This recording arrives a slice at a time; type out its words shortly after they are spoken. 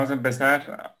Vamos a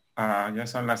empezar, ya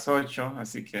son las 8,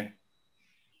 así que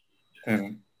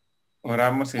eh,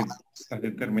 oramos y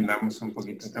así terminamos un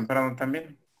poquito temprano también.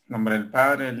 En nombre del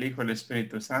Padre, el Hijo y el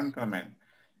Espíritu Santo. Amén.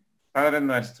 Padre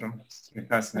nuestro, que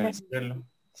estás en el cielo,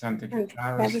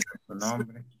 santificado sea tu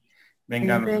nombre.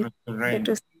 Venga a nosotros tu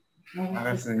reino.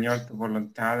 Haga, Señor, tu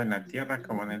voluntad en la tierra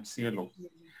como en el cielo.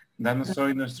 Danos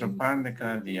hoy nuestro pan de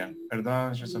cada día. Perdona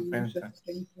nuestras ofensas,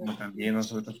 como también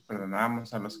nosotros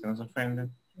perdonamos a los que nos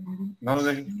ofenden. No nos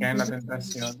dejes caer en la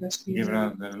tentación,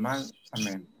 líbranos del mal.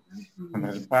 Amén. En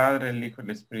el Padre, el Hijo y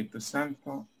el Espíritu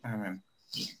Santo. Amén.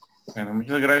 Bueno,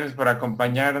 muchas gracias por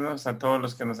acompañarnos, a todos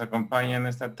los que nos acompañan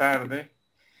esta tarde.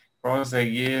 Vamos a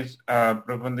seguir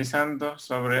profundizando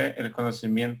sobre el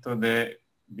conocimiento de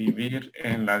vivir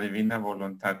en la divina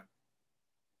voluntad.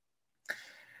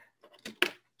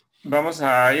 Vamos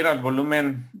a ir al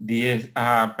volumen 10,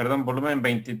 volumen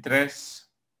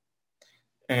 23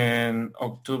 en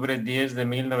octubre 10 de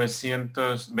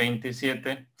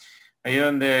 1927. Ahí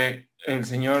donde el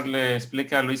Señor le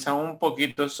explica a Luisa un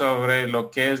poquito sobre lo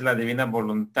que es la divina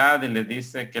voluntad y le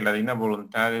dice que la divina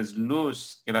voluntad es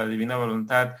luz, que la divina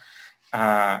voluntad,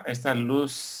 esta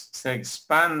luz se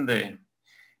expande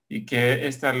y que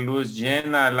esta luz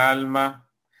llena al alma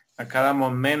a cada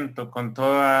momento con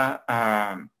todo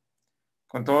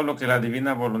lo que la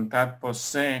divina voluntad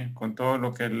posee, con todo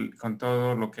lo que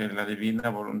la divina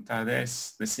voluntad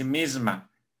es de sí misma.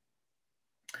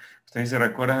 Ustedes se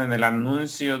recuerdan en el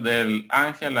anuncio del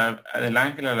ángel a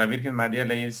la Virgen María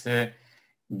le dice,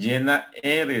 llena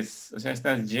eres, o sea,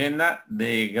 estás llena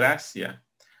de gracia.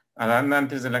 Adán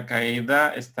antes de la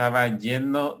caída estaba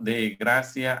lleno de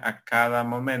gracia a cada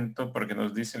momento, porque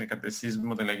nos dice en el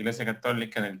Catecismo de la Iglesia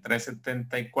Católica en el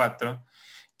 374,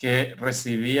 que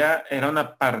recibía, era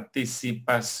una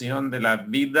participación de la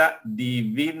vida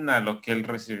divina lo que él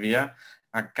recibía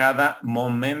a cada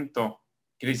momento.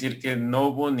 Quiere decir que no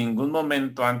hubo ningún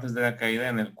momento antes de la caída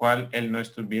en el cual él no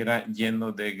estuviera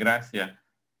lleno de gracia,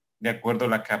 de acuerdo a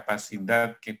la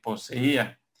capacidad que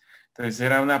poseía. Entonces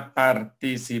era una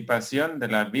participación de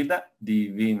la vida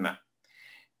divina.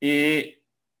 Y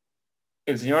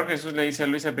el Señor Jesús le dice a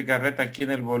Luisa Picarreta aquí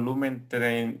en el volumen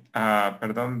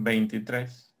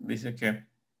 23, dice que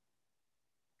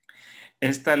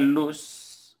esta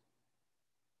luz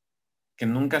que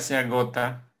nunca se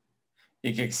agota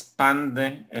y que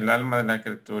expande el alma de la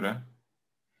criatura,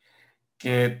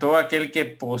 que todo aquel que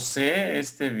posee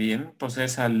este bien, posee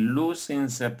esa luz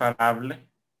inseparable,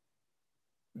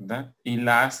 ¿verdad? Y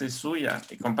la hace suya.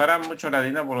 Y compara mucho la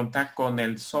divina voluntad con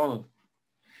el sol.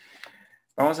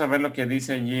 Vamos a ver lo que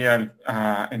dice allí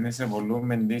en ese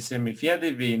volumen. Dice, mi fiat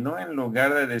divino, en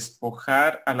lugar de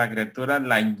despojar a la criatura,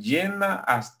 la llena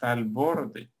hasta el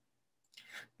borde.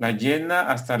 La llena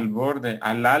hasta el borde.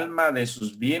 Al alma de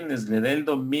sus bienes le da el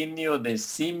dominio de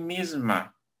sí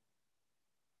misma.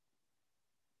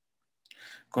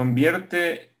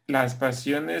 Convierte las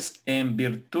pasiones en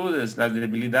virtudes, las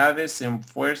debilidades en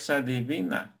fuerza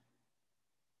divina.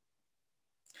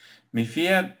 Mi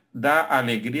fiat da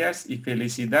alegrías y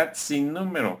felicidad sin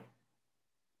número.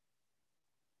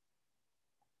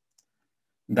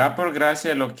 Da por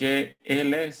gracia lo que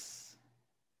Él es,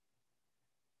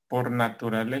 por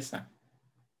naturaleza.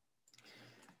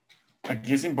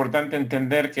 Aquí es importante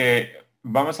entender que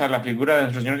vamos a la figura de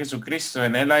nuestro Señor Jesucristo.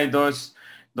 En Él hay dos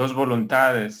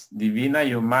voluntades, divina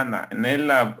y humana. En Él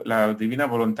la divina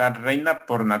voluntad reina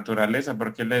por naturaleza,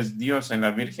 porque Él es Dios. En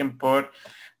la Virgen por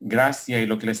gracia. Y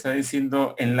lo que le está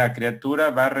diciendo en la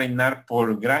criatura va a reinar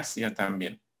por gracia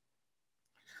también.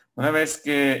 Una vez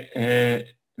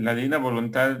que la divina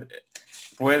voluntad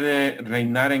puede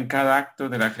reinar en cada acto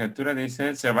de la criatura,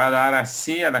 dice, se va a dar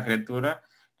así a la criatura.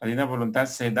 La divina voluntad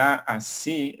se da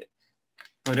así,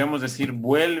 podríamos decir,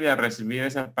 vuelve a recibir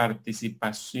esa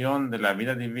participación de la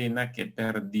vida divina que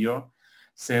perdió.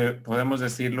 Podemos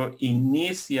decirlo,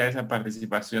 inicia esa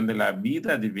participación de la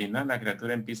vida divina. La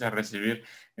criatura empieza a recibir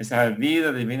esa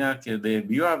vida divina que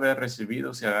debió haber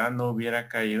recibido si Adán no hubiera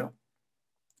caído.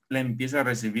 La empieza a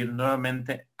recibir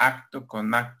nuevamente acto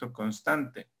con acto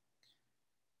constante.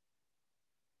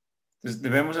 Entonces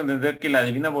debemos entender que la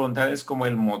divina voluntad es como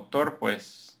el motor,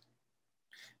 pues.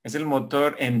 Es el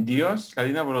motor en Dios. La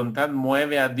divina voluntad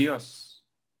mueve a Dios.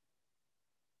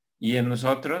 Y en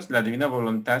nosotros la divina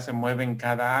voluntad se mueve en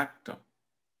cada acto.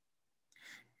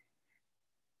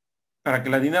 Para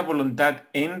que la divina voluntad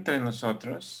entre en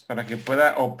nosotros, para que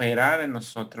pueda operar en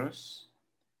nosotros,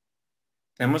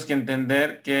 tenemos que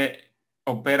entender que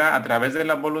opera a través de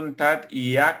la voluntad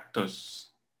y actos.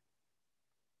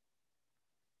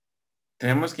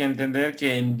 Tenemos que entender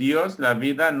que en Dios la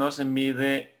vida no se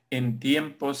mide en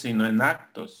tiempo, sino en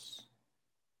actos.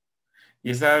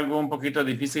 Y es algo un poquito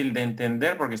difícil de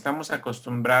entender porque estamos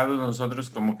acostumbrados, nosotros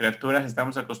como criaturas,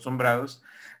 estamos acostumbrados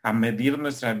a medir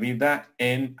nuestra vida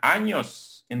en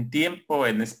años, en tiempo,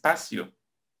 en espacio.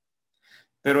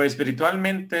 Pero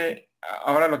espiritualmente,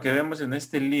 ahora lo que vemos en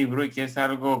este libro y que es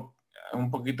algo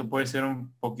un poquito, puede ser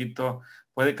un poquito,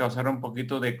 puede causar un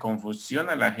poquito de confusión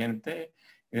a la gente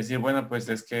y decir, bueno, pues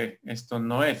es que esto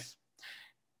no es.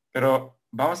 Pero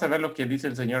vamos a ver lo que dice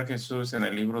el Señor Jesús en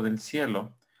el libro del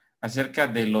cielo acerca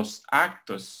de los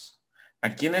actos.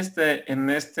 Aquí en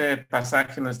este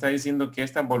pasaje nos está diciendo que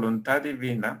esta voluntad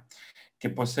divina que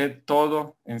posee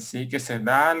todo en sí, que se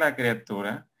da a la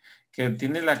criatura, que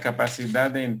tiene la capacidad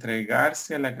de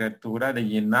entregarse a la criatura, de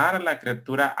llenar a la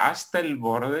criatura hasta el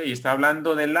borde, y está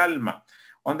hablando del alma.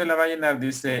 ¿Dónde la va a llenar?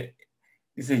 Dice,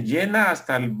 llena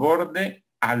hasta el borde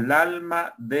al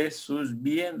alma de sus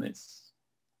bienes.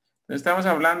 Estamos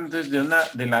hablando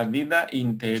de la vida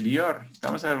interior,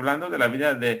 estamos hablando de la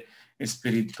vida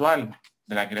espiritual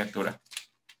de la criatura.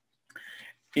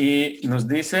 Y nos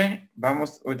dice,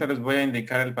 ahorita les voy a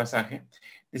indicar el pasaje,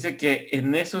 dice que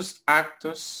en esos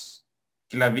actos,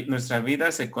 que nuestra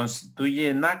vida se constituye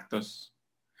en actos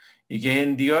y que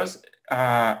en Dios,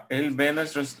 Él ve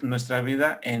nuestra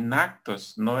vida en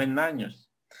actos, no en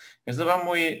años. Esto va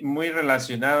muy, muy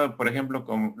relacionado, por ejemplo,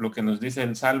 con lo que nos dice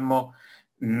el Salmo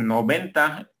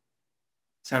 90.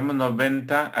 Salmo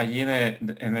 90, allí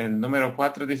en el número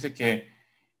 4, dice que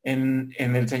en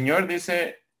el Señor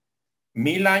dice,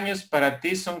 1000 años para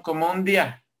ti son como un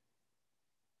día.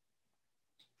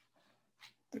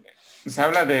 Se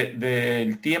habla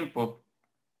del tiempo.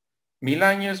 1000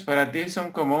 años para ti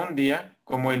son como un día,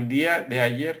 como el día de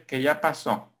ayer que ya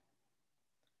pasó.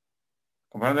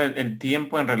 Comparando el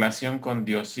tiempo en relación con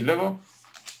Dios. Y luego,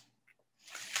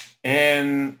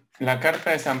 en la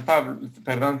carta de San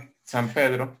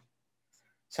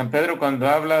Pedro cuando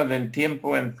habla del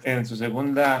tiempo en su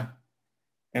segunda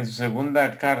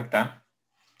carta,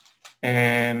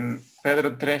 en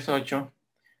Pedro 3:8,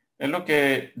 es lo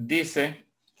que dice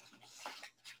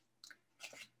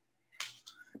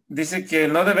que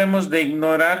no debemos de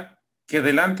ignorar que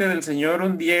delante del Señor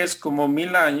un día es como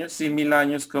 1000 años y 1000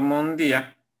 años como un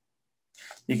día,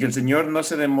 y que el Señor no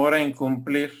se demora en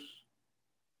cumplir,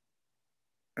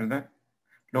 ¿verdad?,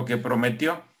 lo que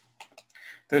prometió.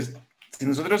 Entonces, si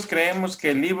nosotros creemos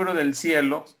que el libro del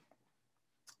cielo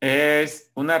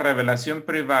es una revelación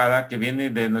privada que viene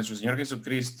de nuestro Señor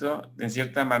Jesucristo, en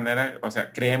cierta manera, o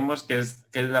sea, creemos que es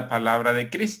la palabra de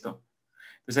Cristo.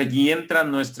 Entonces allí entra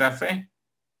nuestra fe.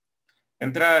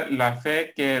 Entra la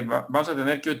fe que vamos a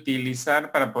tener que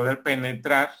utilizar para poder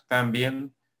penetrar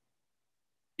también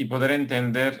y poder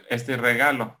entender este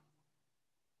regalo.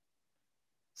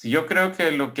 Si yo creo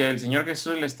que lo que el Señor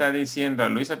Jesús le está diciendo a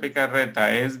Luisa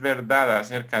Picarreta es verdad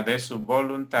acerca de su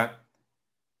voluntad,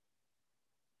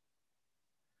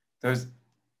 entonces,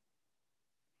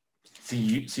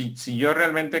 si yo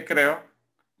realmente creo,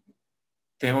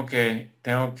 tengo que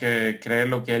creer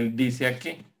lo que Él dice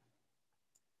aquí,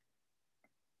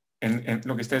 en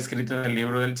lo que está escrito en el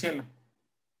libro del cielo.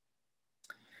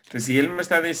 Entonces, si Él me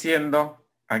está diciendo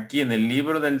aquí en el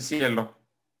libro del cielo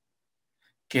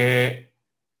que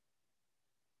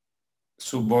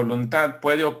su voluntad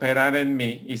puede operar en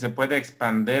mí y se puede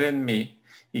expandir en mí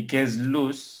y que es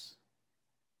luz.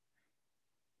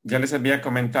 Ya les había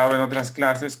comentado en otras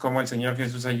clases cómo el Señor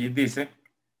Jesús allí dice,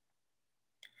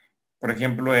 por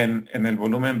ejemplo, en el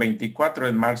volumen 24,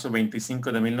 en marzo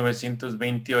 25 de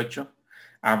 1928,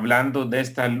 hablando de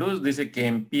esta luz, dice que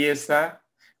empieza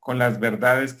con las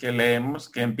verdades que leemos,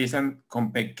 que empiezan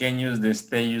con pequeños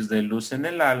destellos de luz en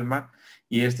el alma,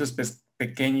 y estos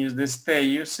pequeños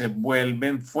destellos se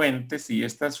vuelven fuentes, y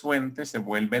estas fuentes se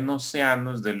vuelven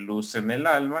océanos de luz en el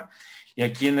alma. Y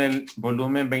aquí en el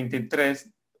volumen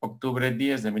 23, octubre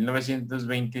 10 de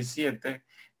 1927,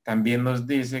 también nos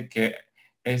dice que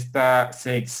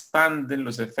se expande,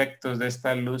 los efectos de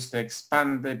esta luz se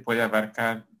expande, puede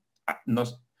abarcar,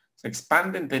 se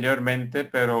expande interiormente,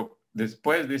 pero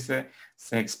después dice,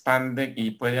 se expande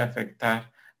y puede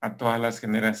afectar a todas las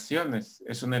generaciones.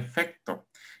 Es un efecto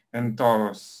en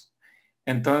todos.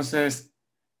 Entonces,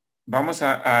 vamos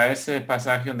a ese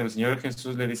pasaje donde el Señor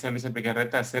Jesús le dice a Luisa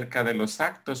Picarreta acerca de los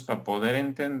actos para poder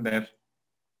entender.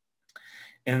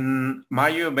 En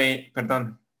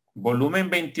volumen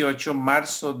 28,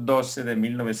 marzo 12 de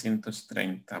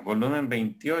 1930. Volumen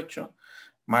 28,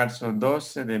 marzo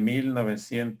 12 de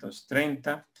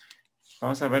 1930.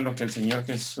 Vamos a ver lo que el Señor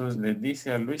Jesús le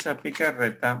dice a Luisa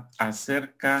Picarreta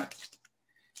acerca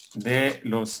de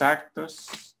los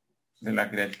actos de la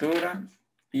criatura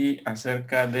y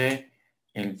acerca de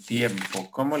el tiempo,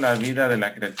 cómo la vida de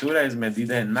la criatura es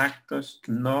medida en actos,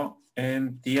 no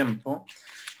en tiempo,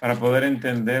 para poder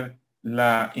entender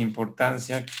la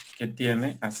importancia que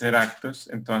tiene hacer actos,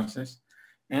 entonces,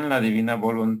 en la divina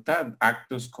voluntad,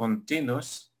 actos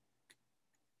continuos.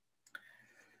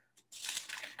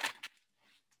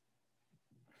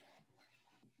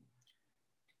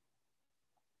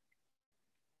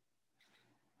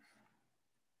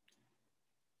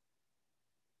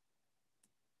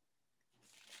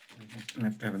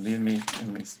 Me perdí en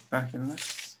mis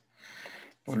páginas.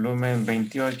 Volumen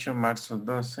 28, marzo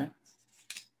 12.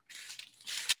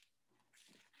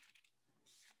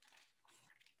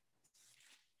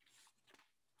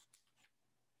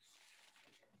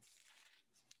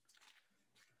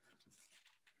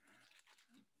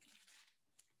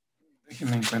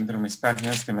 Déjenme encuentro mis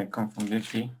páginas que me confundí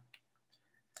aquí.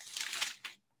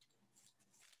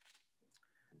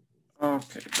 Ok,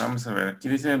 vamos a ver. Aquí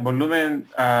dice volumen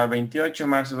 28,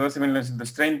 marzo 12,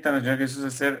 1930. Nuestro Señor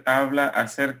Jesús habla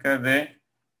acerca de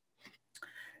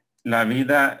la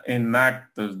vida en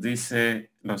actos. Dice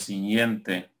lo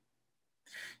siguiente.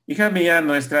 Hija mía,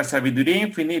 nuestra sabiduría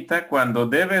infinita, cuando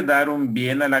debe dar un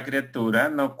bien a la criatura,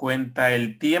 no cuenta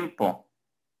el tiempo,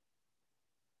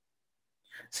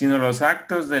 sino los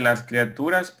actos de las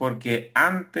criaturas, porque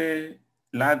ante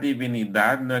la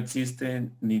divinidad no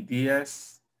existen ni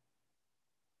días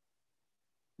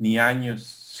ni años,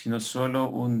 sino solo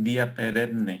un día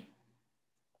perenne.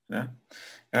 ¿Ya?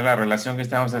 Era la relación que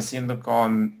estamos haciendo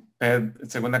con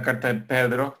segunda carta de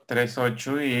Pedro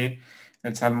 3:8 y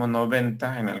el Salmo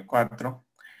 90 en el 4,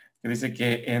 que dice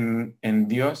que en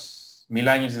Dios 1000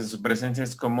 años de su presencia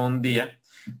es como un día.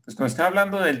 Pues cuando está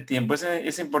hablando del tiempo,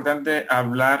 es importante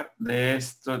hablar de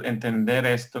esto, entender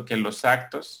esto, que los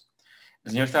actos,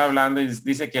 el Señor está hablando y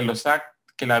dice que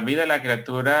que la vida de la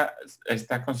criatura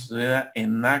está constituida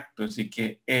en actos y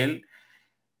que Él,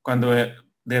 cuando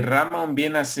derrama un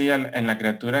bien así en la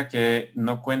criatura, que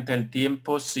no cuenta el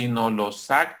tiempo, sino los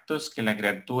actos que la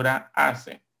criatura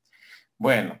hace.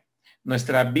 Bueno,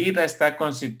 nuestra vida está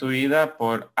constituida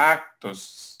por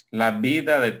actos. La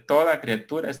vida de toda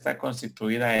criatura está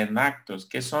constituida en actos.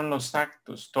 ¿Qué son los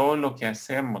actos? Todo lo que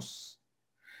hacemos.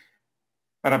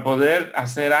 Para poder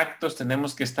hacer actos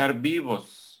tenemos que estar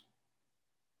vivos.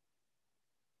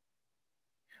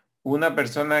 Una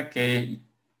persona que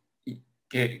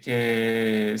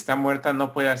está muerta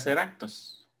no puede hacer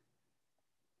actos.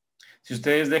 Si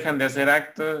ustedes dejan de hacer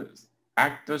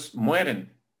actos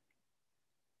mueren.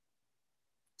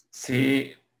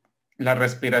 Si la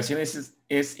respiración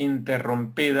es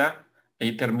interrumpida,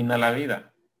 ahí termina la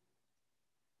vida.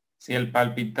 Si el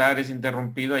palpitar es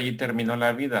interrumpido, allí terminó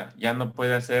la vida. Ya no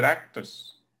puede hacer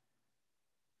actos.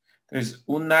 Entonces,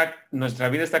 nuestra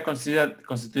vida está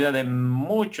constituida de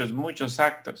muchos, muchos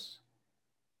actos.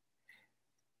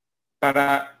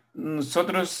 Para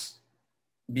nosotros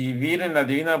vivir en la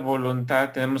divina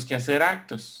voluntad tenemos que hacer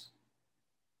actos.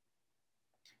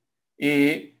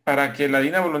 Y para que la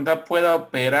divina voluntad pueda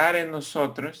operar en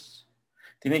nosotros,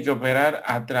 tiene que operar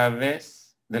a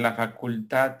través de la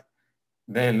facultad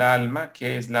del alma,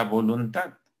 que es la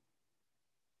voluntad.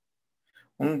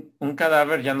 Un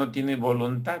cadáver ya no tiene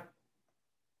voluntad.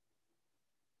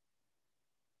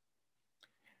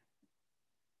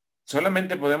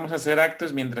 Solamente podemos hacer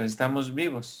actos mientras estamos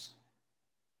vivos.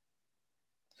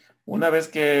 Una vez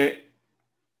que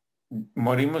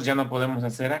morimos ya no podemos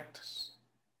hacer actos.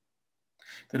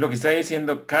 Entonces lo que está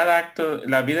diciendo, cada acto,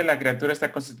 la vida de la criatura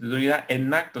está constituida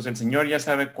en actos. El Señor ya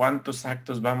sabe cuántos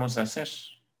actos vamos a hacer.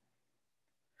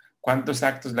 Cuántos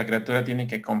actos la criatura tiene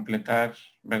que completar,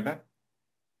 ¿verdad?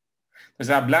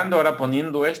 Entonces hablando ahora,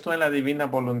 poniendo esto en la divina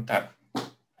voluntad.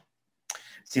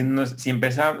 Si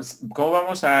empezamos, ¿cómo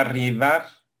vamos a arribar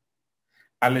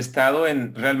al estado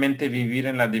en realmente vivir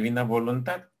en la divina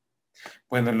voluntad?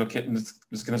 Bueno, los que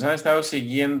nos han estado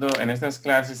siguiendo en estas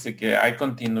clases y que hay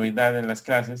continuidad en las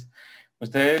clases,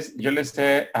 yo les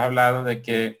he hablado de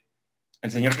que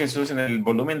el Señor Jesús en el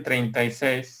volumen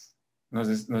 36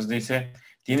 nos dice,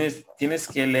 tienes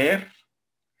que leer,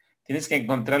 tienes que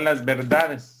encontrar las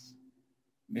verdades.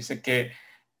 Dice que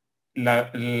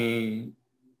las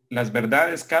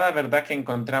verdades, cada verdad que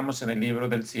encontramos en el libro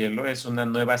del cielo es una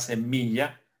nueva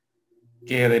semilla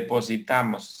que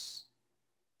depositamos.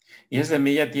 Y esa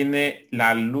semilla tiene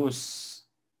la luz,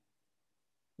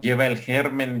 lleva el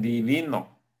germen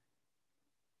divino.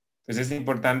 Entonces es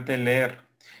importante leer.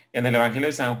 En el Evangelio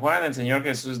de San Juan, el Señor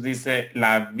Jesús dice,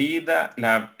 la vida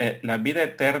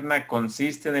eterna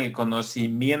consiste en el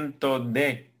conocimiento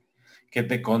de que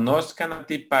te conozcan a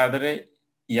ti, Padre,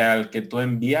 y al que tú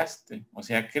enviaste, o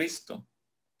sea, Cristo.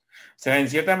 O sea, en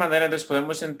cierta manera entonces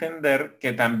podemos entender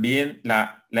que también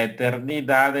la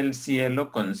eternidad del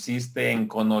cielo consiste en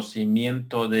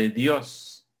conocimiento de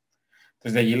Dios.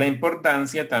 Entonces de allí la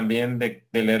importancia también de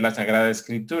leer la Sagrada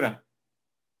Escritura.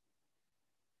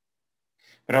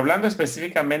 Pero hablando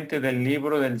específicamente del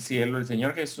libro del cielo, el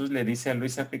Señor Jesús le dice a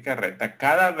Luisa Picarreta,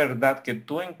 cada verdad que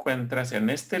tú encuentras en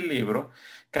este libro,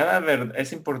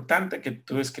 es importante que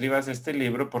tú escribas este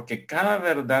libro porque cada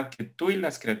verdad que tú y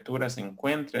las criaturas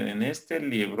encuentren en este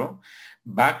libro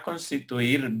va a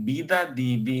constituir vida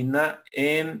divina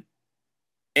en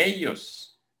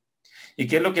ellos. ¿Y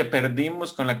qué es lo que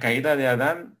perdimos con la caída de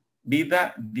Adán?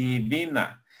 Vida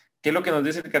divina. ¿Qué es lo que nos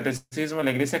dice el Catecismo de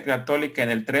la Iglesia Católica en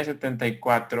el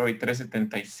 374 y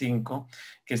 375?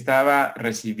 Que estaba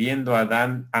recibiendo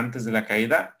Adán antes de la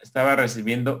caída, estaba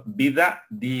recibiendo vida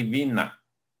divina.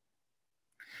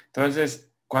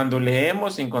 Entonces, cuando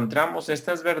leemos y encontramos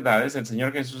estas verdades, el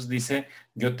Señor Jesús dice,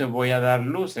 yo te voy a dar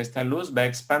luz. Esta luz va a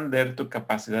expandir tu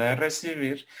capacidad de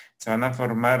recibir. Se van a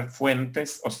formar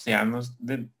fuentes, océanos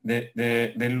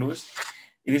de luz.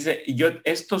 Y dice, y yo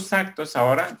estos actos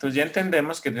ahora, entonces ya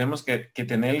entendemos que tenemos que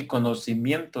tener el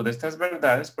conocimiento de estas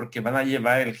verdades porque van a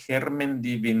llevar el germen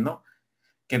divino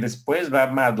que después va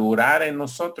a madurar en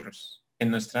nosotros,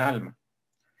 en nuestra alma.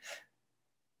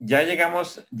 Ya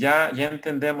llegamos, ya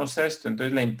entendemos esto,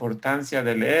 entonces la importancia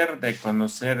de leer, de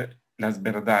conocer las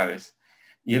verdades.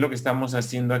 Y es lo que estamos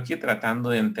haciendo aquí, tratando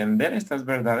de entender estas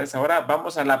verdades. Ahora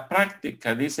vamos a la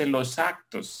práctica, dice los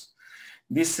actos.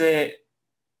 Dice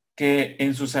que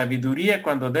en su sabiduría,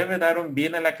 cuando debe dar un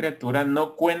bien a la criatura,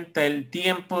 no cuenta el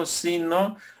tiempo,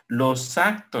 sino los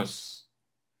actos.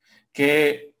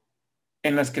 Que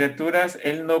en las criaturas,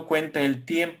 Él no cuenta el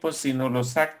tiempo, sino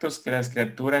los actos que las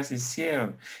criaturas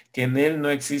hicieron. Que en Él no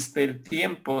existe el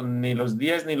tiempo, ni los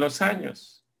días, ni los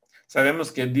años.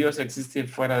 Sabemos que Dios existe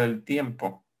fuera del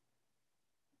tiempo.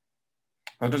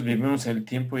 Nosotros vivimos el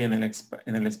tiempo y en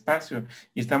el espacio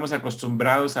y estamos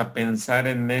acostumbrados a pensar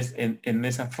en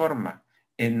esa forma,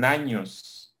 en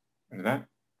años, ¿verdad?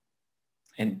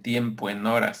 En tiempo, en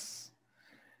horas,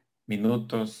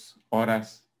 minutos,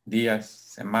 horas, días,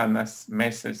 semanas,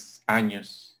 meses,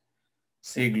 años,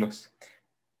 siglos.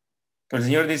 Pero el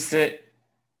Señor dice,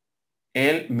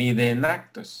 Él mide en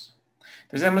actos.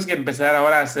 Entonces tenemos que empezar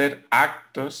ahora a hacer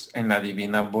actos en la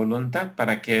divina voluntad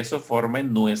para que eso forme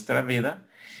nuestra vida.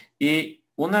 Y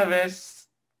una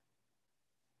vez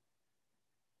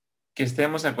que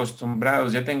estemos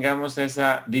acostumbrados, ya tengamos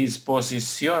esa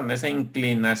disposición, esa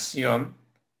inclinación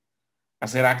a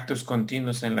hacer actos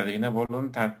continuos en la divina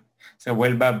voluntad, se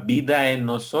vuelva vida en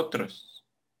nosotros,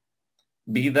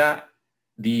 vida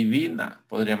divina,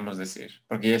 podríamos decir,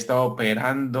 porque ya está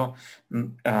operando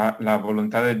la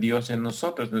voluntad de Dios en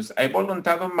nosotros. Entonces, hay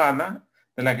voluntad humana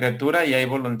de la criatura y hay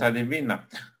voluntad divina.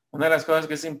 Una de las cosas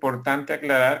que es importante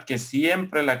aclarar, que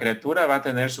siempre la criatura va a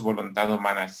tener su voluntad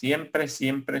humana, siempre,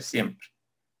 siempre, siempre.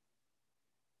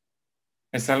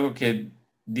 Es algo que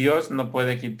Dios no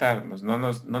puede quitarnos, no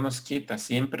nos quita,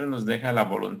 siempre nos deja la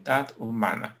voluntad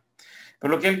humana.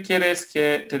 Pero lo que Él quiere es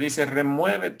que te dice,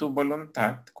 remueve tu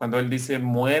voluntad. Cuando Él dice,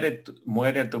 muere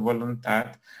tu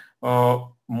voluntad,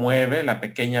 o mueve la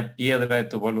pequeña piedra de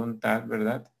tu voluntad,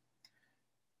 ¿verdad?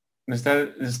 Nos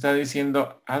está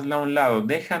diciendo, hazla a un lado,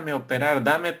 déjame operar,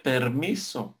 dame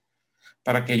permiso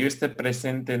para que yo esté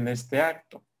presente en este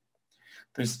acto.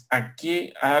 Pues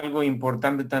aquí algo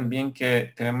importante también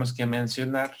que tenemos que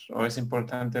mencionar, o es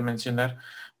importante mencionar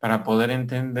para poder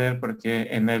entender, porque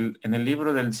en el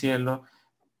libro del cielo,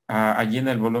 allí en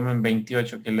el volumen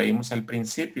 28 que leímos al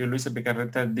principio, Luisa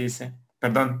Picarreta dice,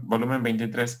 perdón, volumen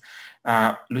 23,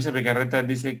 Luisa Picarreta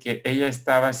dice que ella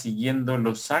estaba siguiendo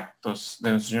los actos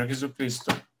de nuestro Señor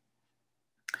Jesucristo.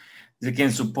 Dice que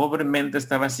en su pobre mente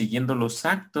estaba siguiendo los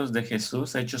actos de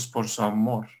Jesús hechos por su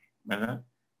amor, ¿verdad?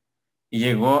 Y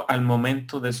llegó al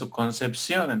momento de su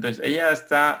concepción. Entonces ella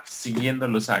está siguiendo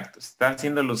los actos, está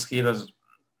haciendo los giros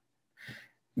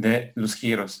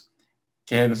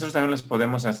que nosotros también los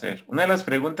podemos hacer. Una de las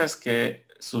preguntas que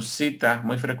suscita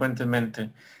muy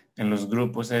frecuentemente en los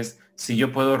grupos es si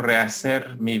yo puedo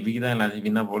rehacer mi vida en la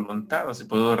divina voluntad o si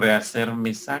puedo rehacer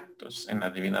mis actos en la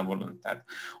divina voluntad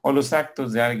o los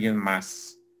actos de alguien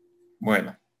más.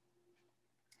 Bueno,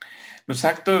 los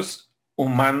actos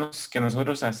humanos que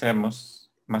nosotros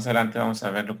hacemos, más adelante vamos a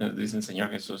ver lo que nos dice el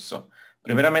Señor Jesús.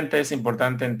 Primeramente es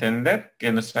importante entender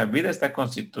que nuestra vida está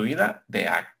constituida de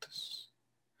actos.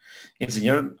 Y el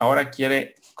Señor ahora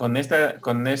quiere, con esta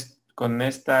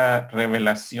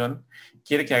revelación,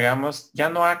 quiere que hagamos ya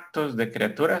no actos de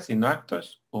criaturas, sino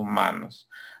actos humanos.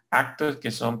 actos que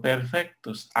son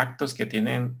perfectos, actos que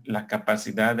tienen la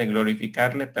capacidad de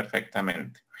glorificarle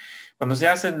perfectamente. Cuando se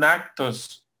hacen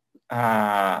actos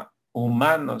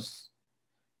humanos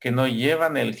que no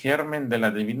llevan el germen de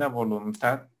la divina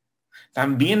voluntad,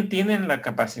 también tienen la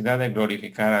capacidad de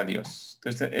glorificar a Dios.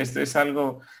 Entonces, esto es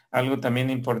algo también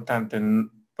importante,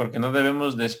 porque no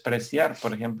debemos despreciar,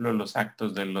 por ejemplo, los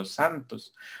actos de los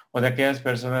santos o de aquellas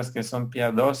personas que son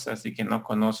piadosas y que no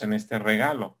conocen este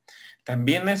regalo.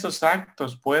 También esos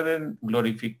actos pueden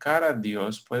glorificar a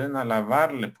Dios, pueden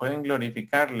alabarle, pueden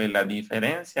glorificarle. La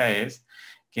diferencia es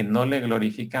que no le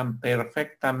glorifican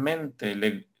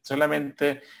perfectamente,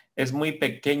 solamente es muy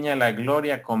pequeña la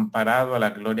gloria comparado a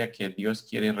la gloria que Dios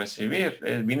quiere recibir.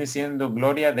 Viene siendo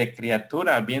gloria de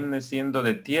criatura, viene siendo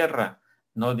de tierra,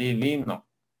 no divino.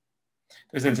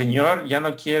 Entonces el Señor ya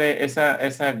no quiere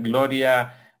esa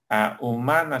gloria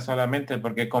humana solamente,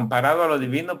 porque comparado a lo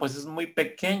divino, pues es muy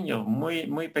pequeño,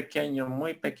 muy pequeño,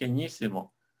 muy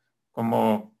pequeñísimo,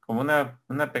 como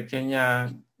un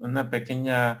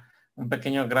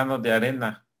pequeño grano de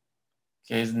arena,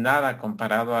 que es nada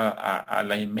comparado a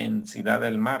la inmensidad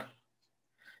del mar,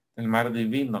 el mar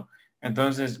divino.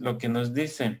 Entonces, lo que nos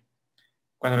dice,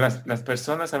 cuando las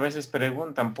personas a veces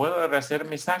preguntan, ¿puedo rehacer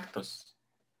mis actos?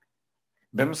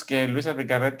 Vemos que Luisa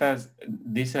Picarretas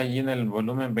dice allí en el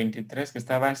volumen 23 que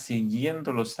estaba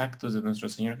siguiendo los actos de nuestro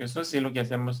Señor Jesús, y es lo que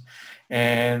hacemos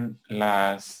en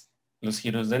los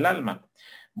giros del alma.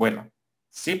 Bueno,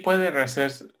 sí puede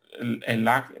rehacer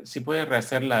sí puede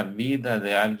rehacer la vida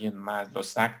de alguien más,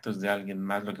 los actos de alguien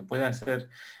más. Lo que puede hacer,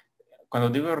 cuando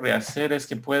digo rehacer, es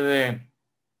que puede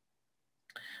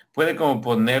como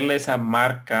ponerle esa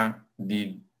marca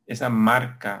de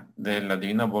la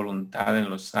divina voluntad en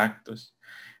los actos.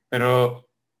 Pero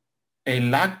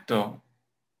el acto,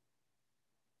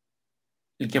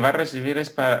 el que va a recibir es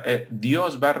para,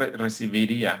 Dios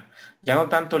recibiría, ya no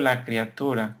tanto la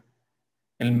criatura.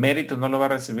 El mérito no lo va a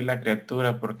recibir la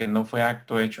criatura porque no fue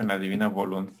acto hecho en la divina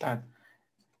voluntad.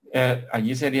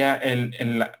 Allí sería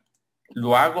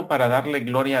lo hago para darle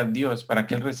gloria a Dios, para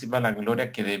que Él reciba la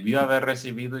gloria que debió haber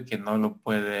recibido y que no lo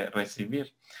puede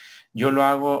recibir. Yo lo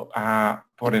hago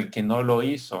por el que no lo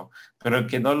hizo, pero el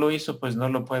que no lo hizo, pues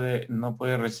no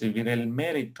puede recibir el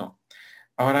mérito.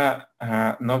 Ahora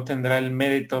no obtendrá el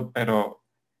mérito, pero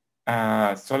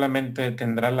solamente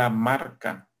tendrá la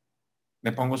marca.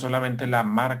 Le pongo solamente la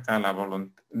marca a la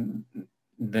voluntad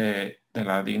de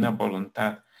la divina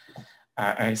voluntad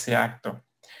a ese acto.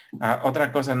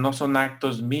 Otra cosa, no son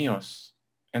actos míos.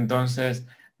 Entonces,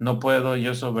 no puedo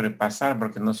yo sobrepasar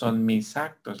porque no son mis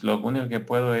actos. Lo único que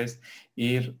puedo es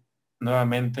ir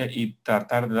nuevamente y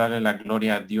tratar de darle la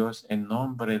gloria a Dios en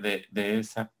nombre de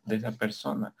esa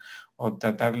persona, o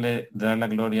tratarle de dar la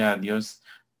gloria a Dios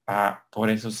por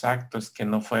esos actos que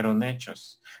no fueron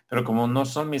hechos. Pero como no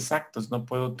son mis actos, no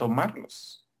puedo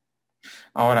tomarlos.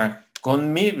 Ahora,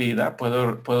 con mi vida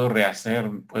puedo rehacer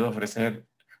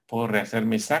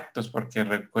mis actos, porque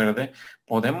recuerde,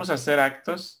 podemos hacer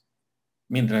actos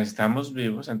mientras estamos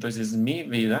vivos. Entonces mi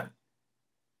vida,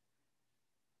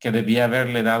 que debía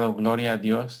haberle dado gloria a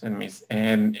Dios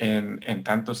en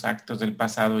tantos actos del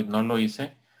pasado y no lo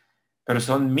hice, pero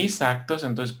son mis actos,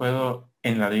 entonces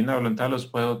en la divina voluntad los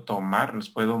puedo tomar, los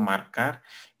puedo marcar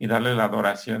y darle la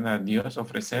adoración a Dios,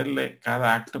 ofrecerle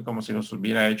cada acto como si los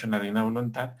hubiera hecho en la divina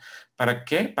voluntad. ¿Para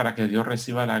qué? Para que Dios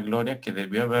reciba la gloria que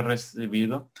debió haber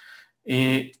recibido,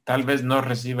 y tal vez no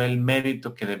reciba el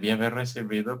mérito que debía haber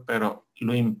recibido, pero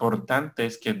lo importante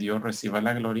es que Dios reciba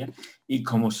la gloria, y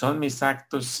como son mis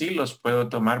actos, sí los puedo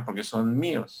tomar porque son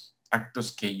míos,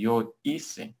 actos que yo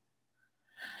hice.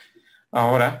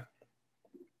 Ahora,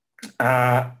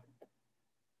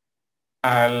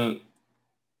 al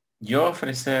yo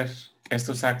ofrecer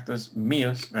estos actos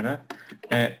míos, ¿verdad?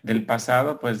 Del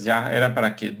pasado, pues ya era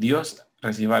para que Dios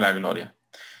reciba la gloria.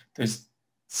 Entonces,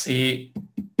 si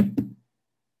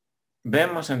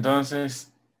vemos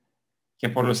entonces que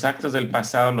por los actos del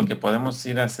pasado lo que podemos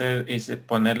ir a hacer es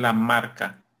poner la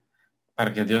marca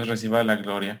para que Dios reciba la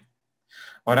gloria.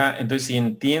 Ahora, entonces, si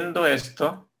entiendo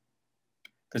esto,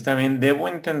 pues también debo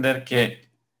entender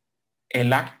que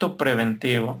el acto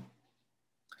preventivo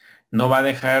no va a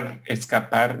dejar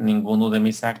escapar ninguno de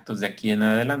mis actos de aquí en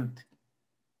adelante.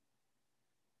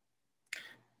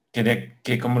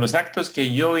 Que como los actos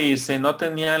que yo hice no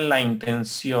tenían la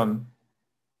intención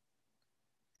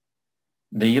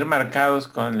de ir marcados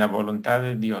con la voluntad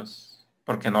de Dios,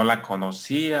 porque no la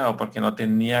conocía, o porque no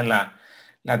tenía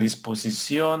la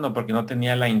disposición, o porque no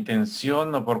tenía la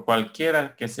intención, o por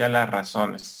cualquiera que sean las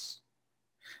razones.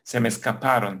 Se me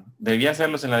escaparon. Debía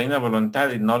hacerlos en la divina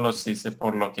voluntad y no los hice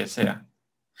por lo que sea.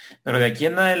 Pero de aquí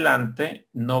en adelante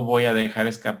no voy a dejar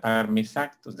escapar mis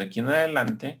actos. De aquí en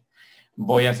adelante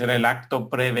voy a hacer el acto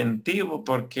preventivo,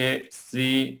 porque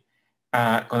si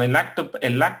con el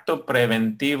acto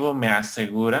preventivo me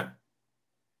asegura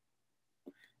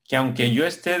que aunque yo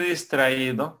esté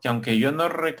distraído, que aunque yo no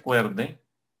recuerde,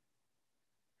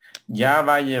 ya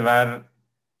va a llevar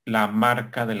la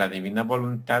marca de la divina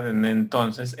voluntad.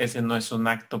 Entonces ese no es un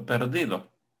acto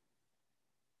perdido.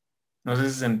 No sé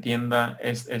si se entienda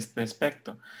este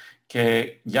aspecto,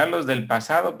 que ya los del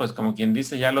pasado, pues como quien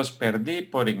dice, ya los perdí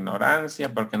por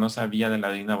ignorancia, porque no sabía de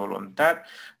la divina voluntad,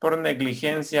 por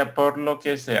negligencia, por lo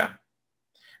que sea.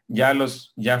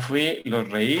 Ya fui, los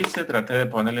rehice, traté de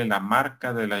ponerle la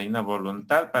marca de la divina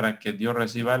voluntad para que Dios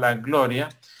reciba la gloria.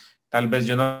 Tal vez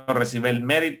yo no reciba el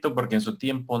mérito porque en su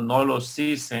tiempo no los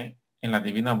hice en la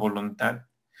divina voluntad.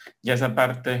 Ya esa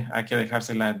parte hay que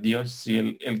dejársela a Dios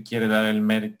si él quiere dar el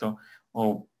mérito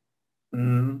o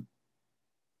mm,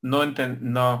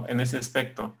 no, en ese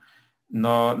aspecto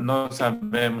no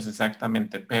sabemos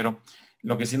exactamente, pero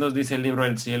lo que sí nos dice el libro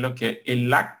del cielo, que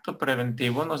el acto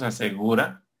preventivo nos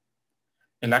asegura,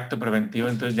 el acto preventivo,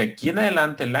 entonces de aquí en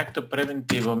adelante el acto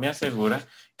preventivo me asegura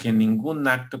que ningún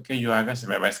acto que yo haga se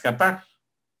me va a escapar,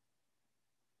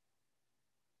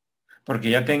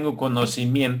 porque ya tengo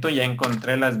conocimiento, ya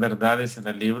encontré las verdades en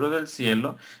el libro del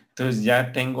cielo, entonces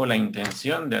ya tengo la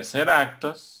intención de hacer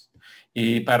actos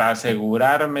y para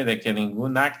asegurarme de que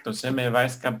ningún acto se me va a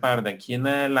escapar de aquí en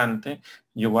adelante,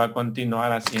 yo voy a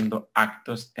continuar haciendo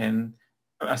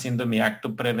haciendo mi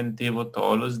acto preventivo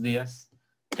todos los días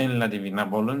en la divina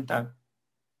voluntad,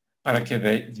 para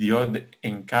que yo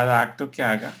en cada acto que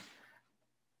haga,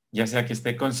 ya sea que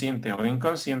esté consciente o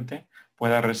inconsciente,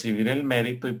 pueda recibir el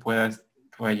mérito y pueda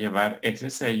llevar ese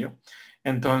sello.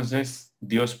 Entonces,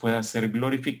 Dios pueda ser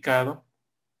glorificado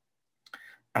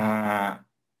ah,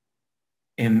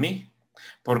 en mí.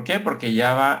 ¿Por qué? Porque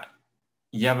ya va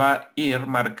a ir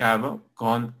marcado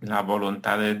con la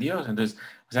voluntad de Dios. Entonces,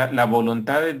 o sea, la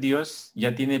voluntad de Dios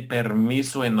ya tiene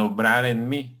permiso en obrar en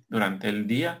mí durante el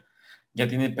día, ya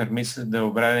tiene permiso de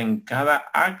obrar en cada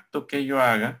acto que yo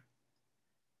haga.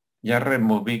 Ya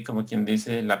removí, como quien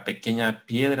dice, la pequeña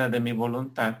piedra de mi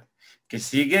voluntad, que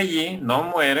sigue allí, no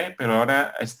muere, pero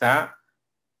ahora está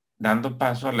dando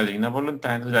paso a la divina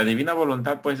voluntad. Entonces, la divina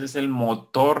voluntad, pues, es el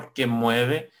motor que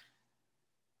mueve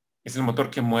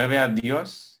a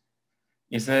Dios,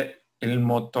 y es el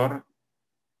motor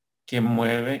que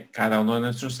mueve cada uno de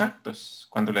nuestros actos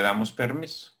cuando le damos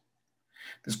permiso.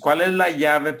 Entonces, ¿cuál es la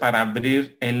llave para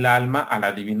abrir el alma a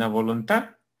la divina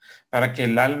voluntad? Para que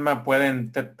el alma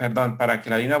para que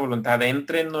la divina voluntad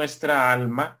entre en nuestra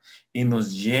alma y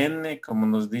nos llene, como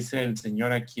nos dice el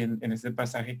Señor aquí en este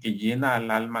pasaje, que llena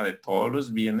al alma de todos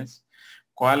los bienes.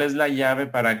 ¿Cuál es la llave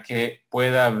para que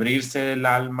pueda abrirse el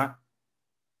alma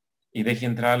y deje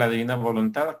entrar a la divina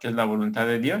voluntad, que es la voluntad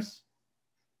de Dios?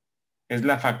 Es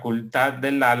la facultad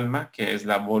del alma, que es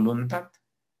la voluntad.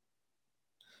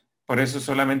 Por eso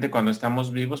solamente cuando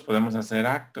estamos vivos podemos hacer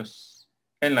actos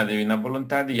en la divina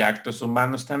voluntad y actos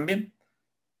humanos también.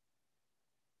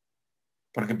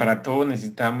 Porque para todo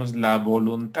necesitamos la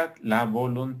voluntad, la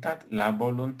voluntad, la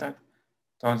voluntad.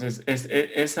 Entonces,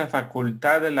 esa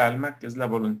facultad del alma, que es la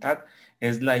voluntad,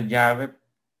 es la llave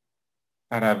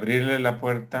para abrirle la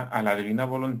puerta a la divina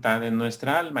voluntad en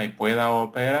nuestra alma y pueda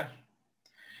operar.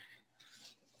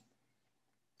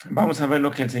 Vamos a ver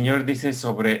lo que el Señor dice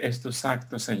sobre estos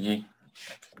actos allí.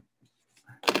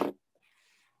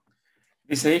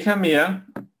 Dice, hija mía,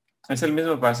 es el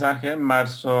mismo pasaje,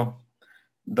 marzo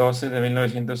 12 de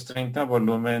 1930,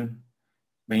 volumen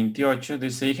 28.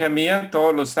 Dice, hija mía,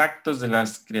 todos los actos de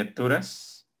las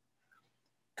criaturas,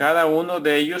 cada uno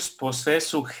de ellos posee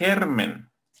su germen.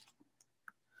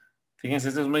 Fíjense,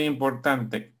 esto es muy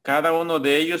importante. Cada uno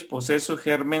de ellos posee su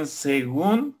germen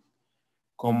según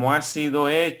como ha sido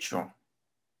hecho.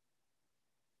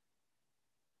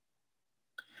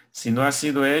 Si no ha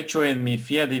sido hecho en mi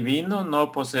fiat divino,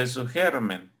 no posee su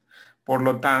germen. Por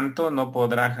lo tanto, no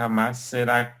podrá jamás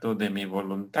ser acto de mi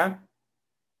voluntad,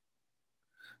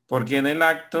 porque en el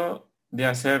acto de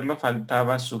hacerlo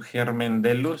faltaba su germen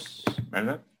de luz,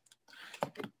 ¿verdad?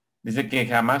 Dice que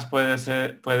jamás puede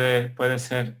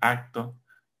ser acto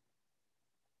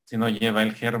si no lleva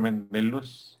el germen de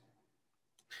luz.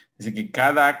 Dice que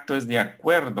cada acto es de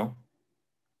acuerdo,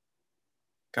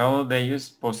 cada uno de ellos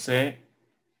posee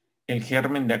el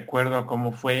germen de acuerdo a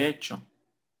cómo fue hecho.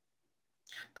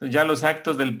 Entonces ya los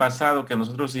actos del pasado que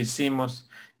nosotros hicimos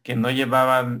que no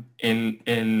llevaban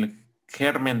el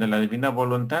germen de la divina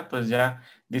voluntad, pues ya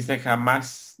dice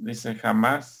jamás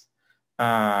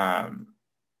ah,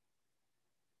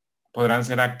 podrán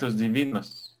ser actos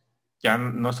divinos. ya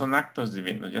no son actos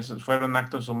divinos, fueron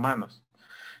actos humanos.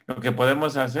 Lo que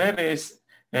podemos hacer es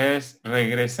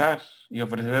regresar y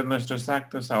ofrecer nuestros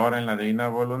actos ahora en la divina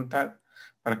voluntad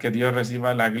para que Dios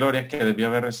reciba la gloria que debió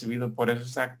haber recibido por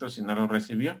esos actos y no lo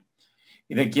recibió.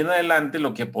 Y de aquí en adelante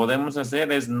lo que podemos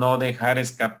hacer es no dejar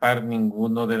escapar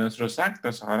ninguno de nuestros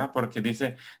actos ahora, porque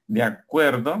dice, de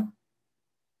acuerdo,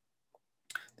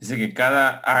 dice que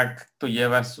cada acto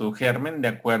lleva su germen de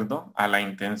acuerdo a la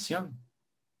intención,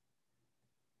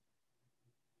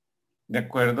 de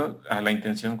acuerdo a la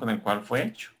intención con el cual fue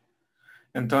hecho.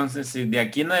 Entonces, si de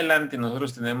aquí en adelante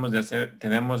nosotros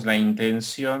tenemos la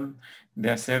intención de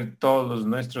hacer todos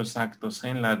nuestros actos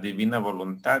en la divina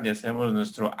voluntad y hacemos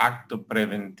nuestro acto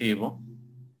preventivo,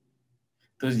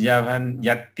 entonces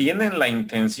ya tienen la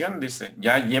intención, dice,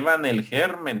 ya llevan el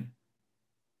germen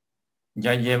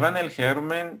de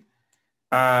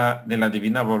la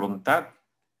divina voluntad.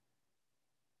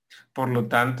 Por lo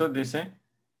tanto, dice,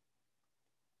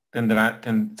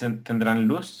 tendrán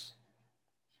luz.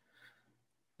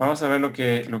 Vamos a ver lo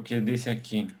que dice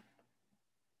aquí.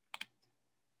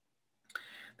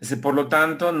 Dice, por lo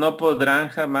tanto, no podrán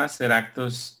jamás ser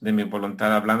actos de mi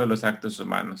voluntad, hablando de los actos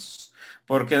humanos,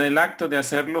 porque en el acto de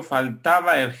hacerlo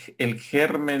faltaba el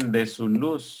germen de su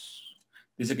luz.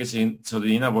 Dice que su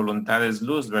divina voluntad es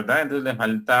luz, ¿verdad? Entonces le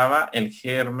faltaba el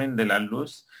germen de la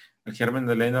luz, el germen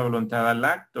de la divina voluntad al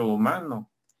acto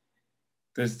humano.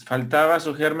 Entonces faltaba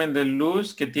su germen de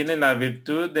luz que tiene la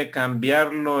virtud de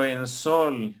cambiarlo en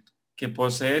sol, que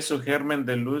posee su germen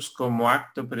de luz como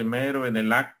acto primero en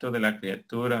el acto de la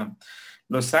criatura.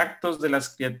 Los actos de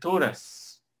las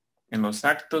criaturas, en los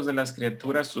actos de las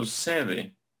criaturas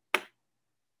sucede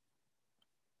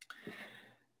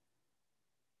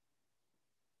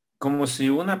como si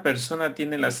una persona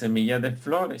tiene la semilla de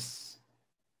flores.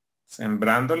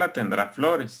 Sembrándola tendrá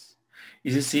flores.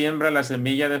 Y si siembra la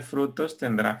semilla de frutos,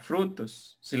 tendrá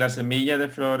frutos. Si la semilla de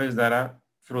flores dará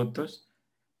frutos,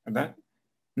 ¿verdad?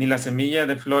 Ni la semilla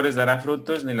de flores dará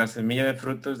frutos, ni la semilla de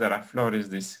frutos dará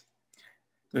flores, dice.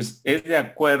 Entonces, es de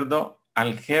acuerdo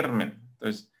al germen.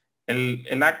 Entonces,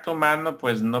 el acto humano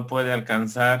pues no puede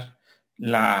alcanzar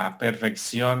la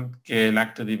perfección que el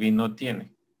acto divino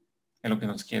tiene, es lo que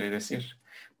nos quiere decir.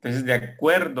 Entonces, de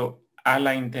acuerdo a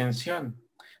la intención.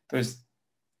 Entonces,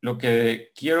 lo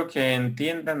que quiero que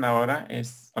entiendan ahora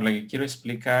es, o lo que quiero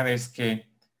explicar es que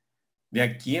de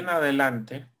aquí en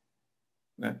adelante,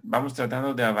 vamos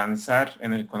tratando de avanzar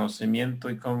en el conocimiento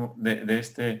y de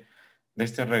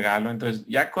este regalo. Entonces,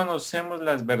 ya conocemos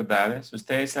las verdades.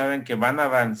 Ustedes saben que van a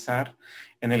avanzar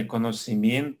en el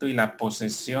conocimiento y la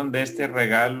posesión de este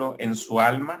regalo en su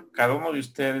alma. Cada uno de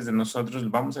ustedes, de nosotros, lo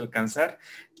vamos a alcanzar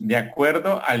de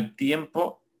acuerdo al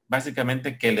tiempo,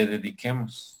 básicamente, que le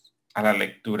dediquemos a la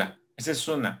lectura. Esa es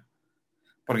una,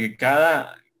 porque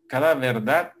cada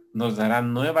verdad nos dará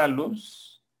nueva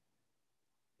luz,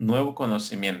 nuevo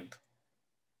conocimiento.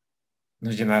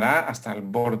 Nos llenará hasta el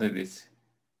borde, dice.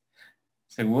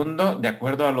 Segundo, de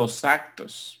acuerdo a los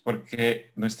actos,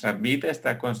 porque nuestra vida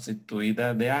está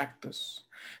constituida de actos.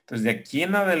 Entonces, de aquí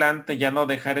en adelante ya no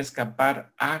dejar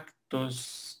escapar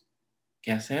actos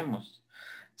que hacemos,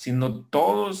 sino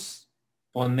todos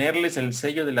ponerles el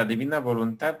sello de la divina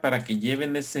voluntad para que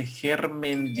lleven ese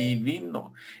germen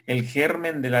divino, el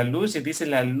germen de la luz. Y dice,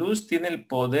 la luz tiene el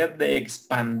poder de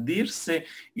expandirse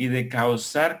y de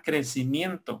causar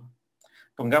crecimiento.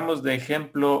 Pongamos de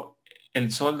ejemplo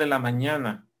el sol de la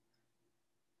mañana,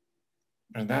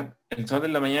 ¿verdad? El sol de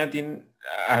la mañana tiene,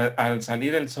 al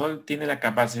salir el sol, tiene la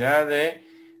capacidad de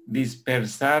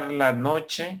dispersar la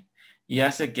noche y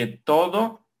hace que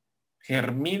todo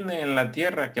germine en la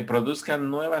tierra, que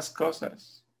produzcan nuevas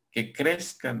cosas, que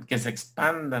crezcan, que se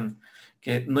expandan,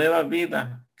 que nueva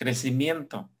vida,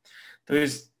 crecimiento.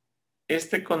 Entonces,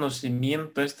 este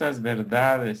conocimiento, estas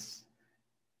verdades,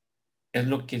 es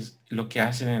lo que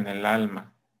hacen en el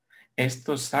alma.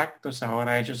 Estos actos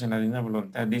ahora hechos en la divina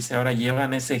voluntad, dice, ahora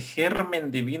llevan ese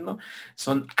germen divino,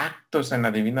 son actos en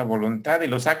la divina voluntad, y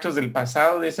los actos del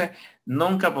pasado, dice,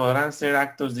 nunca podrán ser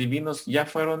actos divinos, ya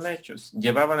fueron hechos,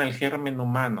 llevaban el germen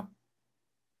humano.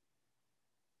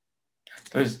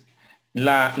 Entonces,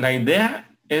 la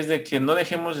idea es de que no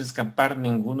dejemos escapar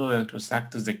ninguno de nuestros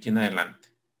actos de aquí en adelante.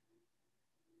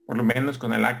 Por lo menos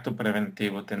con el acto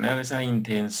preventivo, tener esa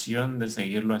intención de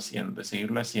seguirlo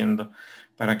haciendo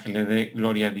para que le dé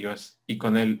gloria a Dios y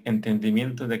con el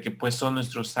entendimiento de que pues son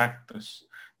nuestros actos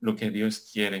lo que Dios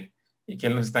quiere y que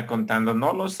Él nos está contando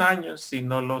no los años,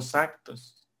 sino los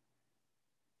actos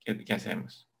que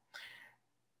hacemos.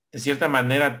 De cierta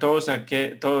manera,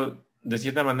 de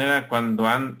cierta manera, cuando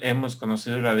hemos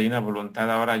conocido la divina voluntad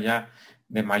ahora ya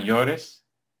de mayores,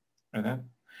 ¿verdad?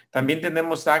 También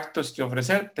tenemos actos que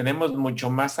ofrecer, tenemos mucho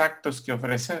más actos que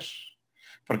ofrecer,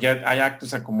 porque hay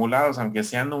actos acumulados, aunque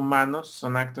sean humanos,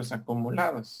 son actos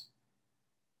acumulados,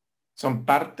 son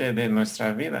parte de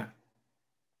nuestra vida.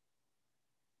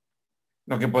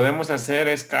 Lo que podemos hacer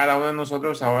es cada uno de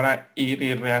nosotros ahora ir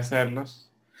y rehacerlos,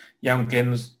 y aunque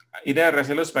nos ir a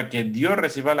rehacerlos para que Dios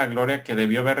reciba la gloria que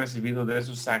debió haber recibido de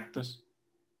esos actos,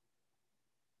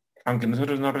 aunque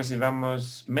nosotros no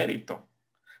recibamos mérito,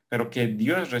 pero que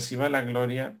Dios reciba la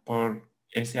gloria por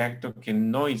ese acto que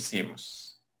no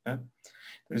hicimos.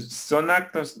 Entonces, son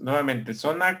actos, nuevamente,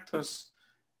 son actos,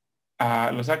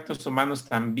 los actos humanos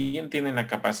también tienen la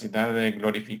capacidad de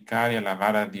glorificar y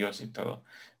alabar a Dios y todo,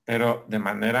 pero de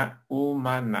manera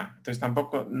humana. Entonces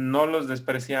tampoco, no los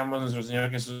despreciamos, nuestro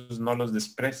Señor Jesús no los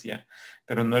desprecia,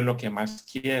 pero no es lo que más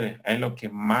quiere, es lo que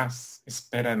más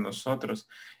espera en nosotros.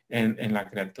 En la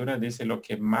criatura dice, lo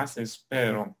que más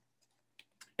espero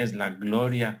es la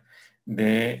gloria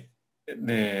de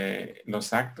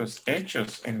los actos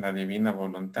hechos en la divina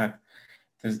voluntad.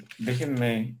 Entonces,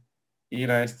 déjenme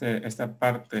ir a esta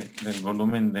parte del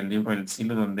volumen del libro El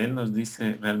Exilio, donde él nos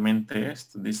dice realmente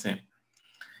esto. Dice,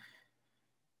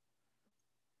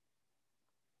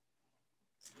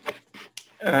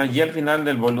 y al final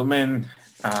del volumen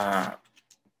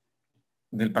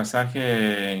del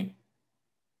pasaje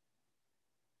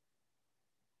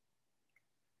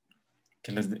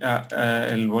que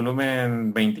el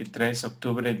volumen 23,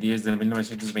 octubre 10 de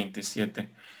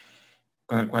 1927,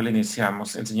 con el cual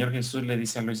iniciamos. El Señor Jesús le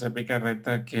dice a Luisa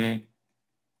Picarreta que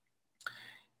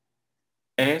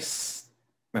es,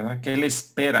 ¿verdad? Que Él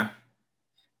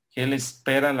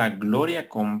espera la gloria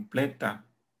completa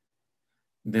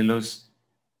de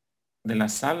de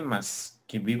las almas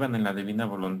que vivan en la divina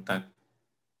voluntad.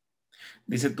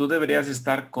 Dice, tú deberías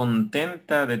estar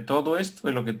contenta de todo esto,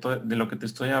 de lo que te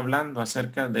estoy hablando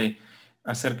acerca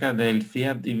del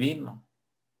fiat divino.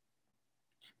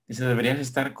 Dice, deberías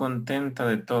estar contenta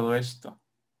de todo esto,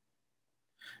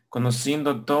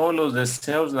 conociendo todos los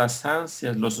deseos, las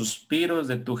ansias, los suspiros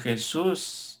de tu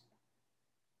Jesús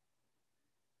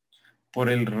por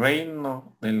el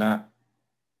reino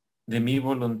de mi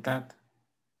voluntad,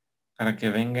 para que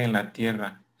venga en la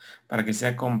tierra, para que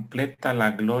sea completa la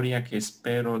gloria que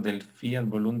espero del fiat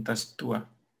voluntas tua.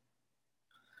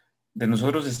 De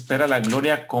nosotros espera la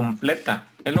gloria completa.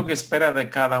 Es lo que espera de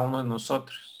cada uno de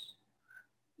nosotros.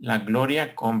 La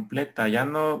gloria completa, ya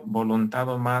no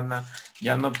voluntad humana,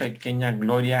 ya no pequeña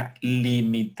gloria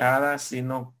limitada,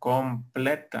 sino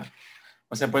completa.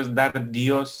 O sea, pues dar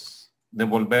Dios,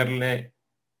 devolverle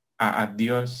a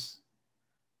Dios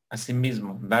a sí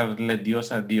mismo, darle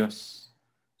Dios a Dios,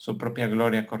 su propia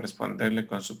gloria, corresponderle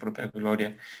con su propia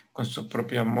gloria, con su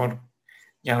propio amor,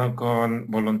 ya no con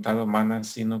voluntad humana,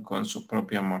 sino con su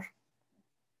propio amor.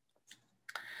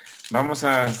 Vamos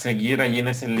a seguir allí en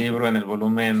ese libro, en el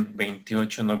volumen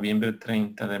 28, noviembre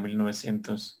 30 de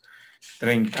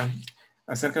 1930,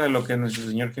 acerca de lo que nuestro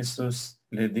Señor Jesús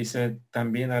le dice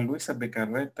también a Luisa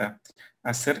Picarreta,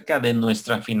 acerca de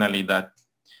nuestra finalidad,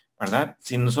 ¿verdad?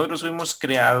 Si nosotros fuimos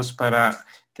creados para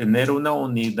tener una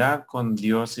unidad con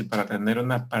Dios y para tener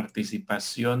una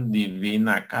participación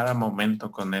divina a cada momento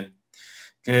con Él,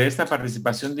 que esta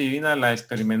participación divina la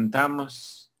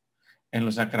experimentamos en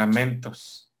los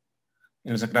sacramentos.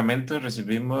 En los sacramentos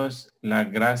recibimos la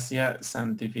gracia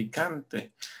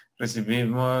santificante,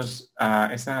 recibimos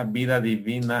esa vida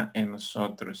divina en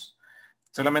nosotros.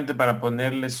 Solamente para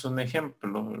ponerles un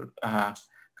ejemplo,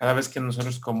 cada vez que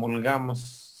nosotros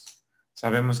comulgamos,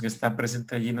 sabemos que está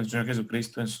presente allí nuestro Señor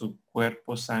Jesucristo en su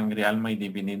cuerpo, sangre, alma y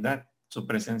divinidad. Su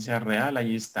presencia real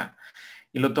allí está.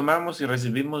 Y lo tomamos y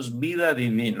recibimos vida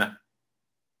divina.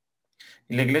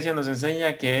 Y la iglesia nos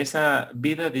enseña que esa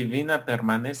vida divina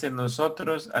permanece en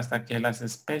nosotros hasta que las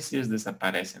especies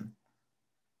desaparecen,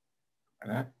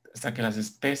 ¿verdad? Hasta que las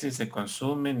especies se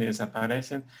consumen y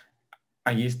desaparecen,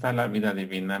 allí está la vida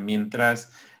divina.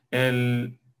 Mientras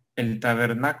el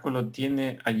tabernáculo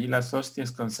tiene allí las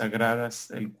hostias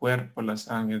consagradas, el cuerpo, la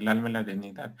sangre, el alma y la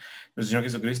divinidad. El Señor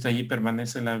Jesucristo, allí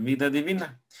permanece la vida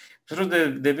divina. Nosotros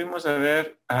debimos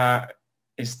haber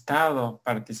estado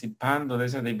participando de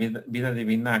esa vida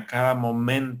divina a cada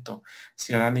momento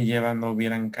si Adán y Eva no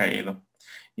hubieran caído.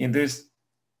 Y entonces,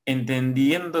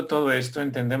 entendiendo todo esto,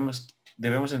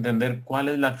 debemos entender cuál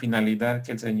es la finalidad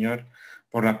que el Señor,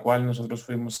 por la cual nosotros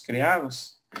fuimos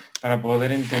creados, para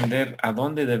poder entender a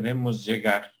dónde debemos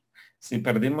llegar. Si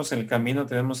perdimos el camino,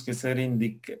 tenemos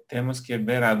que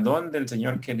ver a dónde el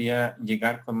Señor quería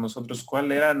llegar con nosotros,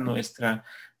 cuál era nuestra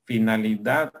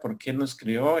finalidad, por qué nos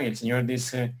creó. Y el Señor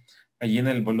dice, allí en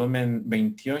el volumen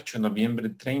 28, noviembre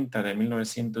 30 de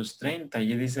 1930,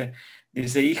 allí dice,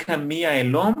 hija mía,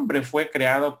 el hombre fue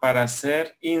creado para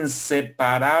ser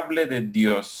inseparable de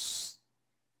Dios.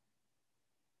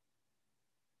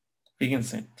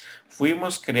 Fíjense,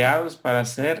 fuimos creados para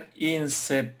ser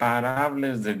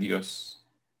inseparables de Dios.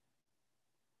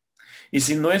 Y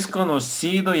si no es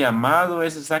conocido y amado,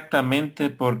 es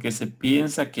exactamente porque se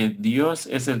piensa que Dios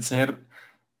es el ser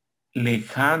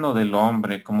lejano del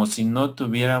hombre, como si no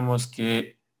tuviéramos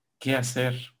qué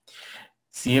hacer.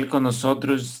 Si Él con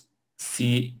nosotros,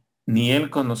 si ni Él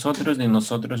con nosotros, ni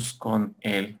nosotros con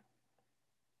Él.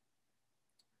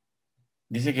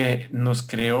 Dice que nos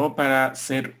creó para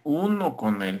ser uno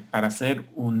con Él, para ser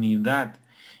unidad.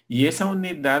 Y esa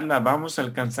unidad la vamos a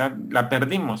alcanzar, la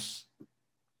perdimos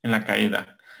en la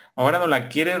caída. Ahora nos la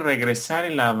quiere regresar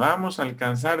y la vamos a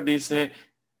alcanzar. Dice,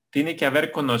 tiene que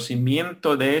haber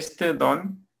conocimiento de este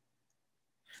don.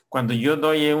 Cuando yo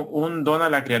doy un don a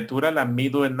la criatura, la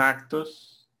mido en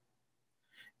actos.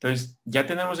 Entonces, ya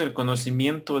tenemos el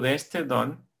conocimiento de este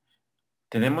don.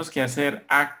 Tenemos que hacer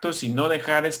actos y no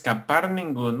dejar escapar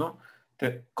ninguno.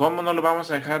 ¿Cómo no lo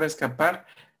vamos a dejar escapar?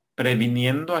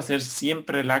 Previniendo, hacer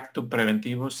siempre el acto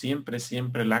preventivo, siempre,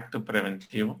 siempre el acto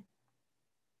preventivo.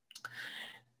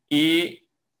 Y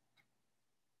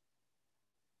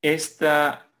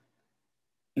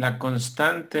la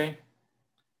constante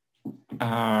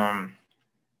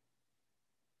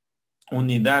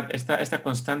unidad, esta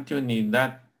constante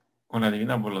unidad con la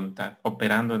divina voluntad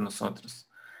operando en nosotros.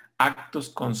 Actos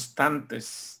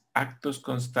constantes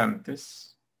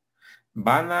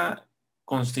van a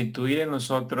constituir en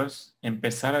nosotros,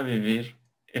 empezar a vivir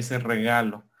ese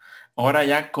regalo. Ahora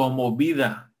ya como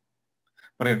vida,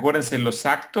 porque acuérdense, los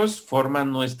actos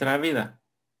forman nuestra vida.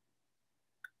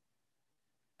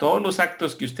 Todos los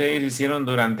actos que ustedes hicieron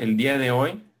durante el día de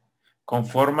hoy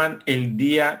conforman el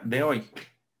día de hoy.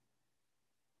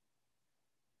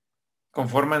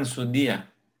 Conforman su día.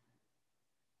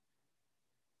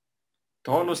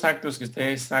 Todos los actos que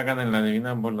ustedes hagan en la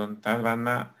divina voluntad van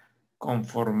a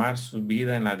conformar su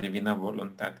vida en la divina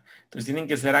voluntad. Entonces tienen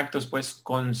que ser actos pues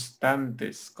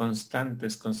constantes,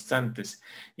 constantes, constantes.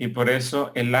 Y por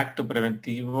eso el acto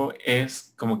preventivo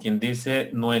es, como quien dice,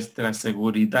 nuestra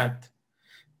seguridad.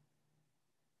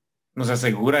 Nos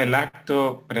asegura el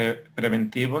acto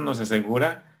preventivo, nos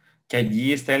asegura que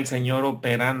allí está el Señor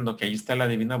operando, que allí está la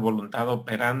divina voluntad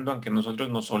operando, aunque nosotros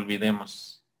nos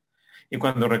olvidemos. Y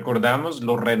cuando recordamos,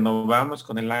 lo renovamos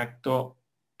con el acto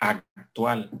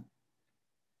actual,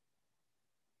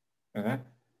 ¿verdad?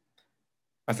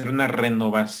 Va a ser una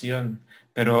renovación,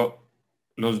 pero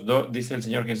los dos, dice el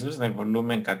Señor Jesús en el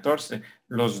volumen 14,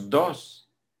 los dos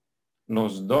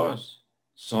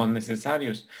son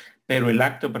necesarios, pero el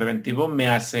acto preventivo me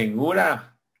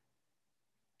asegura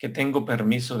que tengo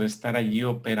permiso de estar allí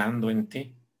operando en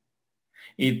ti.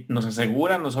 Y nos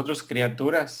asegura a nosotros,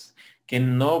 criaturas, que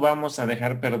no vamos a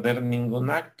dejar perder ningún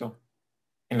acto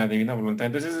en la divina voluntad.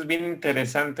 Entonces es bien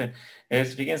interesante.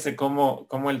 Fíjense cómo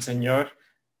el Señor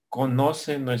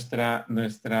conoce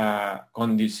nuestra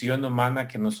condición humana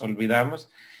que nos olvidamos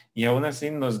y aún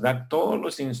así nos da todos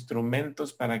los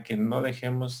instrumentos para que no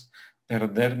dejemos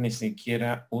perder ni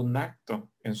siquiera un acto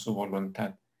en su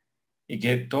voluntad. Y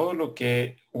que todo lo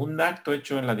que un acto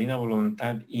hecho en la divina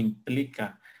voluntad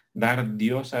implica dar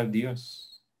Dios a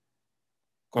Dios,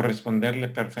 corresponderle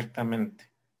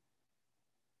perfectamente,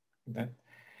 ¿verdad?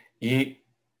 Y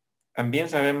también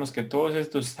sabemos que todos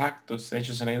estos actos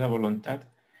hechos en la divina voluntad,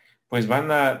 pues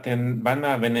van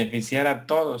a beneficiar a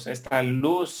todos. Esta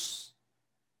luz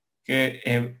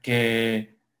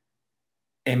que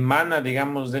emana,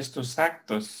 digamos, de estos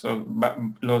actos,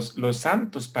 los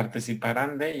santos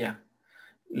participarán de ella.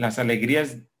 Las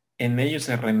alegrías en ellos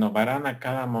se renovarán a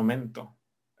cada momento,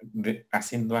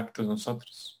 haciendo actos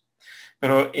nosotros.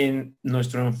 Pero en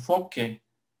nuestro enfoque,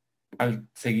 al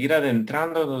seguir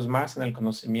adentrándonos más en el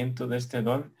conocimiento de este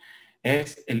don,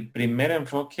 el primer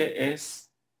enfoque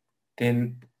es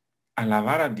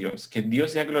alabar a Dios, que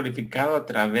Dios sea glorificado a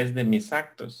través de mis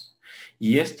actos.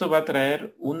 Y esto va a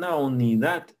traer una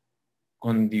unidad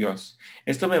con Dios.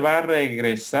 Esto me va a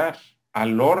regresar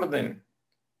al orden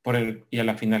y a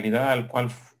la finalidad al cual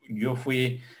yo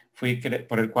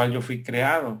por el cual yo fui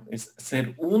creado. Es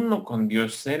ser uno con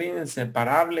Dios, ser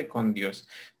inseparable con Dios.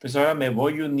 Entonces ahora me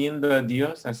voy uniendo a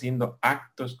Dios haciendo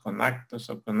actos con actos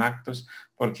o con actos,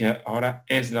 porque ahora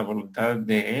es la voluntad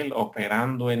de Él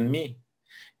operando en mí.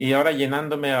 Y ahora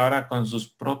llenándome ahora con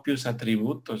sus propios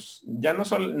atributos, ya no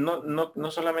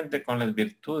solamente con las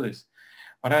virtudes,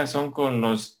 ahora son con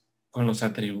los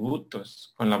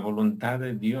atributos, con la voluntad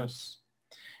de Dios,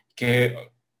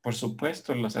 que por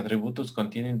supuesto, los atributos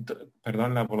contienen,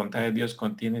 perdón, la voluntad de Dios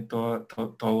contiene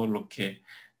todo lo que,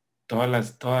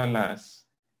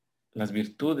 las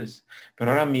virtudes.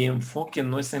 Pero ahora mi enfoque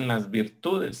no es en las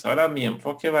virtudes. Ahora mi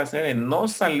enfoque va a ser en no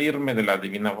salirme de la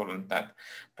divina voluntad.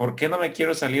 ¿Por qué no me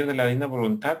quiero salir de la divina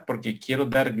voluntad? Porque quiero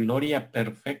dar gloria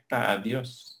perfecta a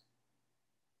Dios.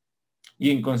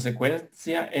 Y en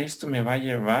consecuencia, esto me va a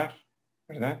llevar,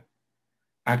 ¿verdad?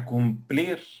 A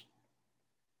cumplir,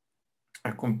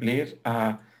 a cumplir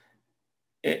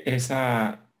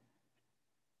esa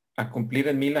a cumplir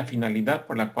en mí la finalidad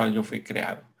por la cual yo fui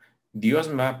creado. Dios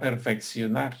me va a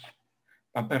perfeccionar,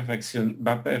 va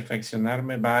a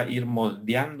perfeccionarme, va a ir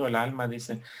moldeando el alma,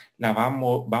 dice, va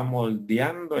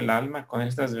moldeando el alma con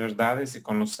estas verdades y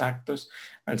con los actos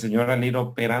al Señor al ir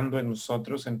operando en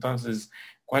nosotros. Entonces,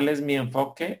 ¿cuál es mi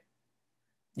enfoque?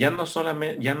 Ya no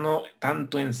solamente, ya no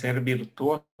tanto en ser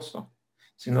virtuoso,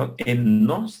 sino en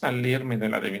no salirme de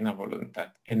la divina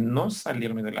voluntad, en no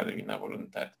salirme de la divina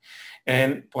voluntad,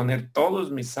 en poner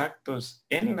todos mis actos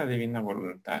en la divina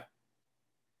voluntad.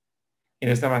 Y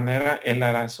de esta manera Él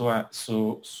hará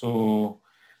su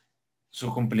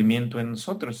cumplimiento en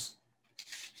nosotros.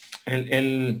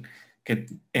 Él que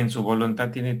en su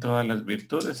voluntad tiene todas las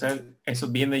virtudes, eso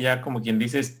viene ya como quien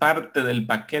dice, es parte del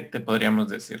paquete, podríamos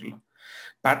decirlo.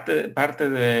 Parte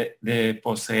de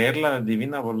poseer la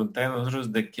divina voluntad de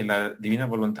nosotros, de que la divina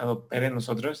voluntad opere en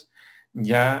nosotros,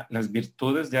 ya las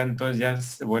virtudes ya entonces ya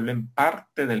se vuelven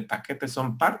parte del paquete,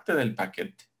 son parte del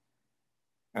paquete,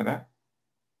 ¿verdad?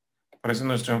 Por eso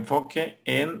nuestro enfoque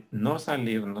en no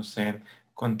salirnos, en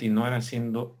continuar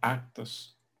haciendo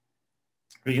actos.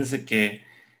 Fíjense que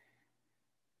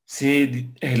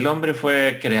si el hombre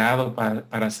fue creado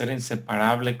para ser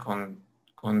inseparable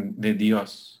de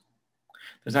Dios.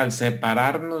 Entonces, al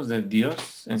separarnos de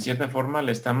Dios, en cierta forma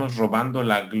le estamos robando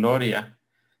la gloria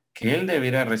que Él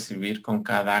debiera recibir con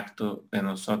cada acto de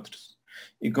nosotros.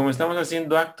 Y como estamos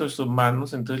haciendo actos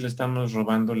humanos, entonces le estamos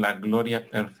robando la gloria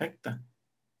perfecta.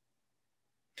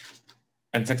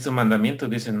 El sexto mandamiento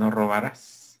dice, no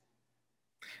robarás.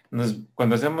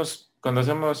 Cuando hacemos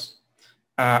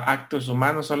actos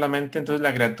humanos solamente, entonces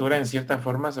la criatura en cierta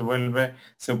forma nos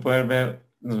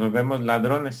volvemos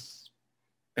ladrones,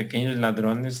 pequeños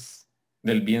ladrones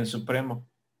del bien supremo.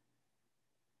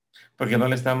 Porque no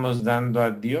le estamos dando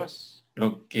a Dios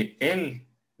lo que Él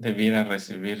debiera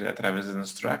recibir a través de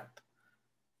nuestro acto.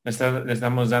 Le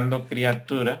estamos dando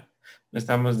criatura, le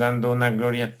estamos dando una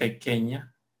gloria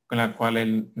pequeña con la cual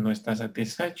Él no está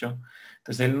satisfecho.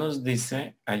 Entonces Él nos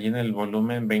dice, allí en el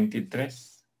volumen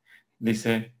 23,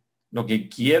 dice, lo que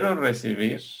quiero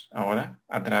recibir ahora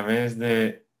a través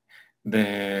de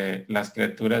las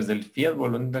criaturas del fiat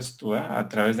voluntas tua, a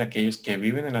través de aquellos que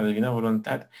viven en la divina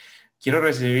voluntad, quiero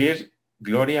recibir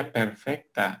gloria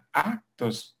perfecta,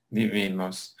 actos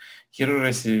divinos. Quiero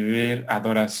recibir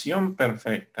adoración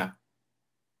perfecta.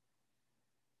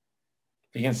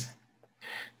 Fíjense.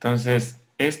 Entonces,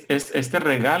 este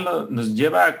regalo nos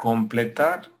lleva a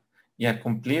completar y a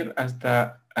cumplir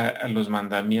hasta a los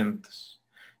mandamientos.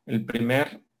 El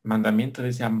primer mandamiento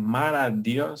dice amar a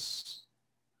Dios,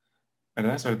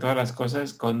 ¿verdad? Sobre todas las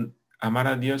cosas, amar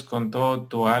a Dios con todo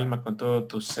tu alma, con todo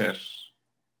tu ser,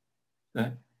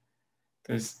 ¿verdad?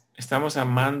 Entonces, estamos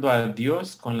amando a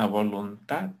Dios con la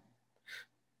voluntad.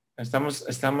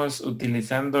 Estamos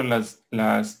utilizando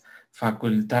las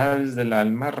facultades del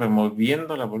alma,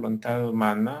 removiendo la voluntad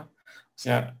humana. O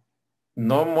sea,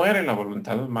 no muere la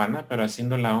voluntad humana, pero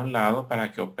haciéndola a un lado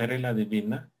para que opere la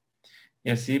divina.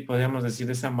 Y así podemos decir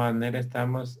de esa manera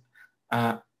estamos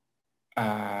a,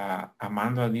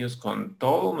 amando a Dios con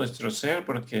todo nuestro ser,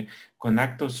 porque con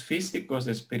actos físicos,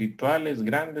 espirituales,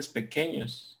 grandes,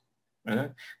 pequeños,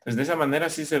 ¿verdad? Entonces de esa manera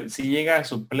sí llega a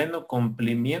su pleno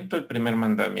cumplimiento el primer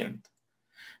mandamiento.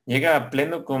 Llega a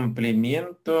pleno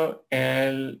cumplimiento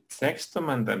el sexto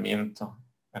mandamiento,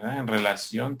 ¿verdad? En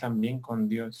relación también con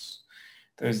Dios.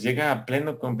 Entonces llega a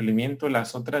pleno cumplimiento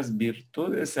las otras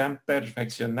virtudes, se han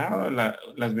perfeccionado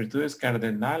las virtudes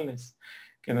cardenales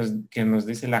que nos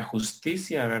dice la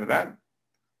justicia, ¿verdad?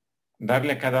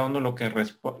 Darle a cada uno lo que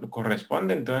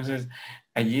corresponde. Entonces,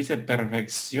 allí se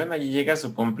perfecciona, allí llega a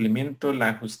su cumplimiento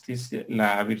la justicia,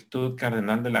 la virtud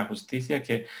cardenal de la justicia,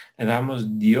 que le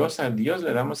damos Dios a Dios,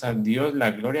 le damos a Dios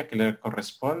la gloria que le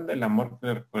corresponde, el amor que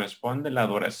le corresponde, la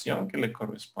adoración que le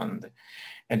corresponde.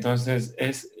 Entonces,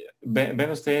 ven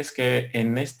ustedes que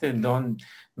en este don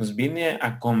nos viene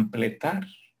a completar,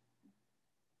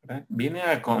 ¿verdad? Viene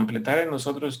a completar en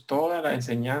nosotros toda la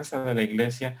enseñanza de la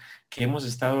iglesia que hemos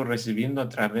estado recibiendo a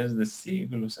través de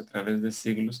siglos, a través de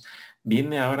siglos.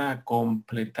 Viene ahora a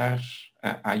completar,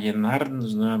 a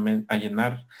llenarnos nuevamente, a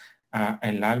llenar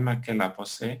el alma que la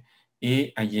posee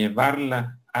y a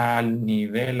llevarla al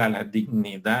nivel, a la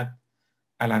dignidad,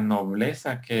 a la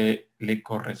nobleza que le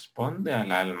corresponde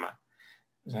al alma.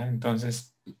 ¿Ya?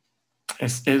 Entonces,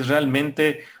 es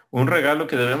realmente un regalo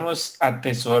que debemos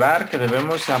atesorar, que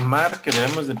debemos amar, que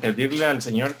debemos de pedirle al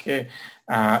Señor que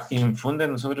infunde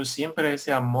en nosotros siempre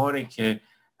ese amor y que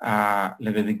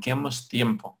le dediquemos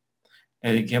tiempo.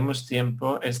 Dediquemos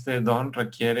tiempo. Este don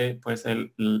requiere pues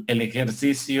el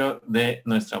ejercicio de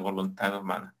nuestra voluntad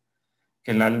humana.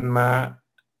 Que el alma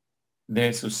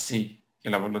dé su sí, que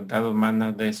la voluntad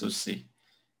humana dé su sí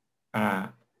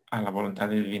a, a la voluntad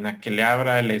divina, que le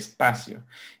abra el espacio.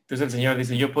 Entonces el Señor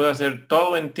dice, yo puedo hacer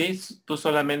todo en ti, tú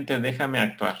solamente déjame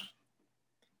actuar.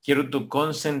 Quiero tu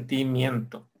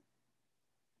consentimiento.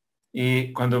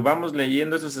 Y cuando vamos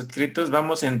leyendo esos escritos,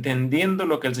 vamos entendiendo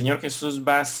lo que el Señor Jesús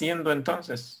va haciendo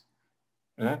entonces,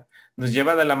 ¿verdad? Nos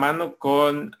lleva de la mano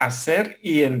con hacer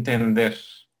y entender.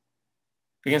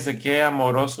 Fíjense qué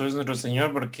amoroso es nuestro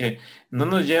Señor porque no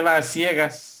nos lleva a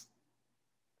ciegas,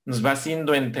 nos va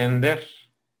haciendo entender.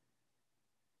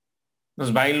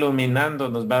 Nos va iluminando,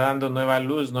 nos va dando nueva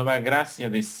luz, nueva gracia,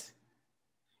 dice.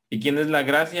 ¿Y quién es la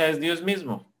gracia? Es Dios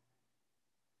mismo.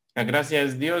 La gracia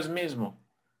es Dios mismo.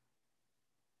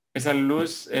 Esa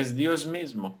luz es Dios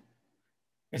mismo.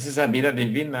 Es esa vida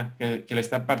divina que le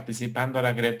está participando a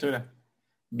la criatura.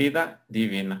 Vida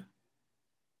divina.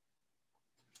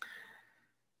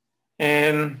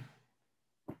 En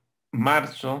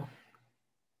marzo,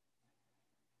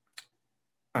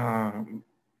 ah,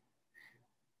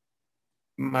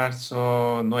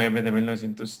 marzo 9 de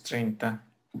 1930,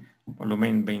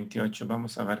 volumen 28,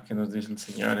 vamos a ver qué nos dice el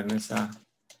Señor en esa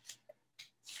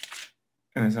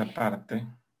parte.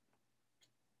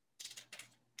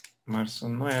 Marzo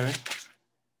 9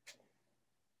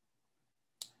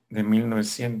 de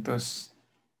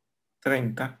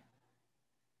 1930.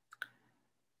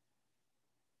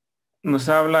 Nos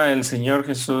habla el Señor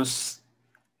Jesús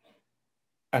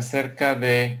acerca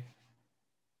de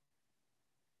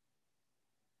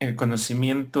el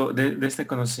conocimiento, de este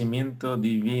conocimiento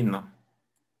divino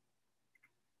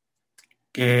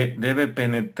que debe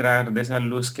penetrar, de esa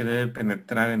luz que debe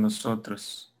penetrar en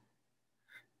nosotros.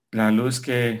 La luz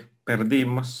que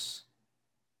perdimos,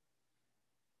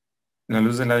 la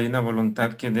luz de la Divina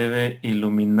Voluntad que debe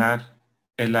iluminar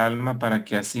el alma para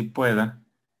que así pueda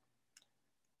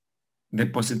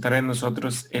depositar en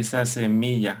nosotros esa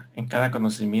semilla. En cada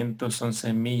conocimiento son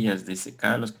semillas, dice,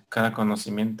 cada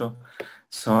conocimiento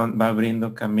va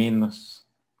abriendo caminos.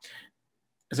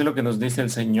 Eso es lo que nos dice el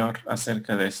Señor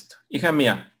acerca de esto. Hija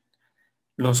mía,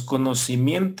 los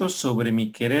conocimientos sobre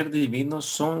mi querer divino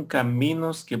son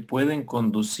caminos que pueden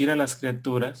conducir a las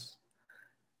criaturas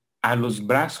a los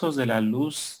brazos de la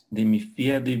luz de mi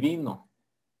fiat divino.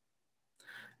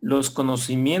 Los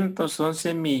conocimientos son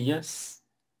semillas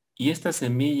y esta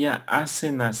semilla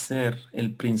hace nacer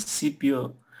el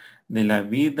principio de la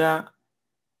vida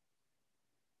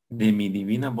de mi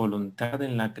divina voluntad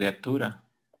en la criatura.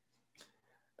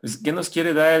 Entonces, ¿qué nos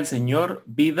quiere dar el Señor?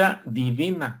 Vida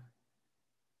divina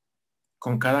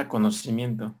con cada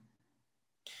conocimiento.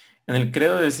 En el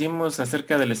credo decimos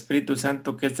acerca del Espíritu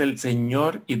Santo que es el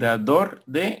Señor y dador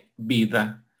de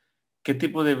vida. ¿Qué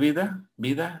tipo de vida?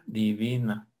 Vida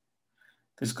divina.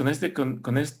 Entonces,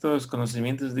 con estos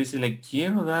conocimientos dice, le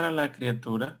quiero dar a la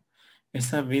criatura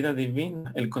esa vida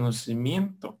divina, el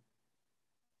conocimiento.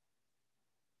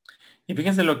 Y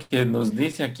fíjense lo que nos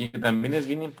dice aquí, que también es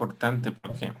bien importante,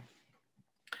 porque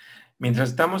mientras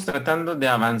estamos tratando de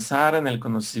avanzar en el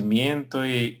conocimiento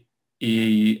y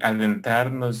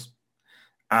adentrarnos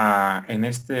en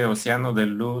este océano de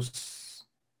luz,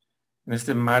 en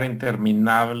este mar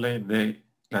interminable de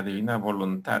la divina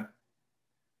voluntad,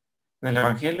 en el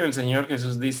Evangelio el Señor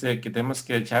Jesús dice que tenemos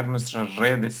que echar nuestras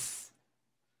redes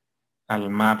al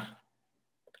mar.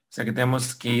 O sea que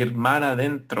tenemos que ir mar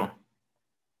adentro.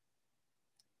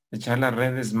 Echar las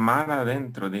redes mar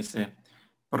adentro, dice.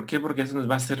 ¿Por qué? Porque eso nos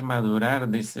va a hacer madurar,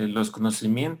 dice, los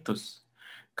conocimientos.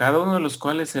 Cada uno de los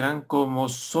cuales serán como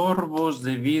sorbos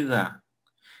de vida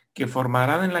que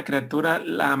formarán en la criatura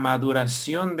la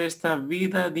maduración de esta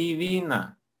vida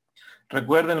divina.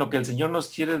 Recuerden, lo que el Señor nos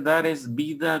quiere dar es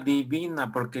vida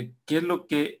divina, porque ¿qué es lo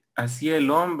que hacía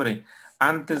el hombre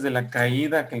antes de la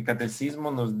caída que el catecismo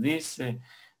nos dice?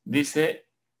 Dice,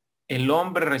 el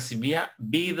hombre recibía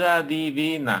vida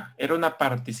divina, era una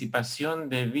participación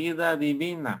de vida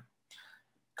divina.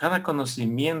 Cada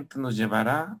conocimiento nos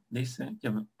llevará, dice,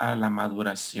 a la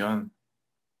maduración.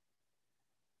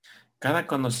 Cada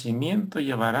conocimiento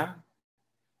llevará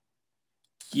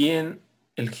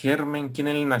el germen? ¿Quién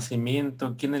el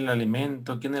nacimiento? ¿Quién el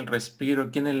alimento? ¿Quién el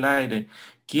respiro? ¿Quién el aire?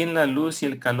 ¿Quién la luz y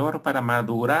el calor para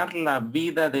madurar la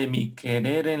vida de mi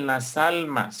querer en las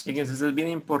almas? Fíjense, eso es bien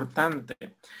importante.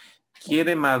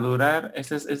 Quiere madurar,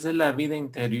 esa es la vida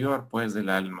interior, pues, del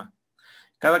alma.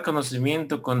 Cada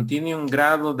conocimiento contiene un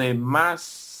grado de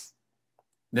más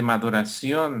de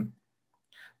maduración.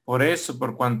 Por eso,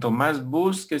 por cuanto más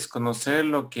busques conocer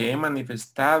lo que he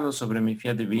manifestado sobre mi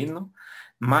fiat divino,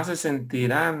 más se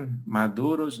sentirán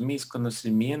maduros mis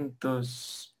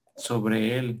conocimientos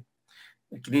sobre él.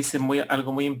 Aquí dice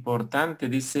algo muy importante,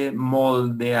 dice,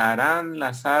 moldearán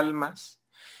las almas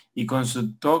y con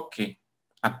su toque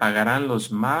apagarán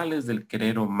los males del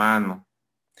querer humano.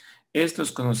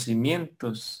 Estos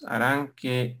conocimientos harán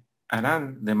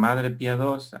de madre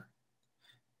piadosa,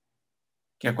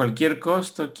 que a cualquier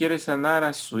costo quiere sanar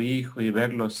a su hijo y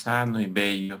verlo sano y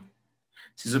bello.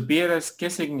 Si supieras qué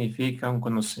significa un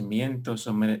conocimiento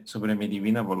sobre mi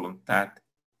divina voluntad,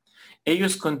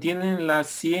 ellos contienen la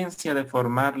ciencia de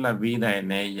formar la vida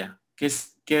en ella.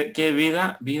 ¿Qué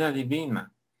vida? Vida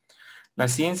divina. La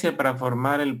ciencia para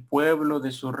formar el pueblo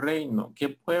de su reino. ¿Qué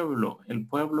pueblo? El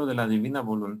pueblo de la divina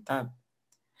voluntad.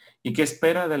 ¿Y qué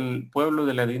espera del pueblo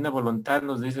de la divina voluntad?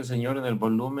 Nos dice el Señor en el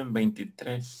volumen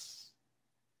 23.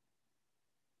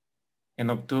 En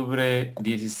octubre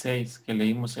 16, que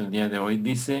leímos el día de hoy,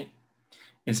 dice,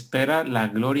 espera la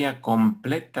gloria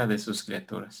completa de sus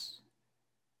criaturas.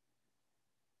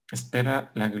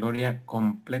 Espera la gloria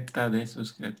completa de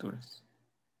sus criaturas.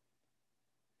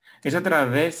 Es a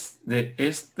través de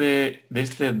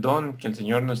este don que el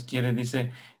Señor nos quiere,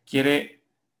 dice, quiere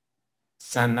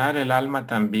sanar el alma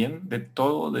también de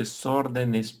todo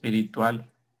desorden espiritual.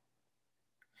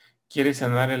 Quiere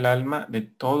sanar el alma de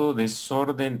todo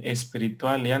desorden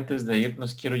espiritual. Y antes de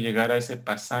irnos quiero llegar a ese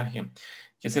pasaje,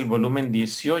 que es el volumen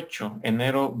 18,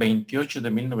 enero 28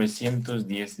 de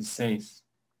 1916.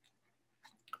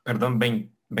 Perdón,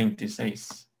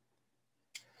 26.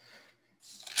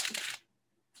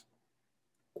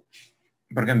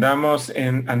 Porque andamos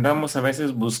a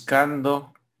veces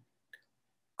buscando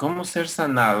cómo ser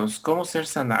sanados, cómo ser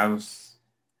sanados.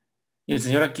 Y el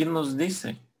Señor aquí nos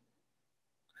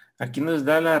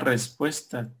da la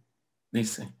respuesta,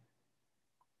 dice.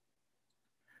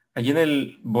 Allí en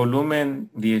el volumen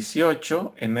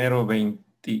 18, enero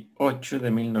 28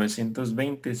 de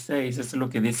 1926, esto es lo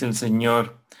que dice el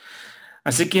Señor.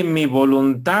 Así que mi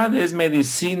voluntad es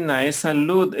medicina, es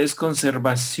salud, es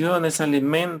conservación, es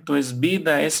alimento, es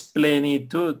vida, es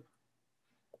plenitud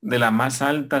de la más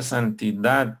alta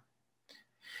santidad.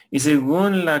 Y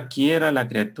según la quiera la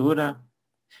criatura,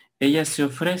 ella se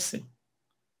ofrece.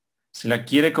 Si la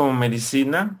quiere como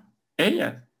medicina,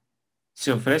 ella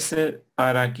se ofrece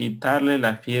para quitarle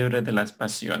la fiebre de las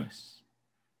pasiones,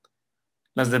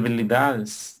 las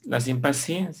debilidades, las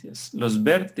impaciencias, los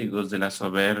vértigos de la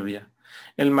soberbia,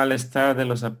 el malestar de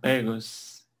los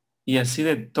apegos y así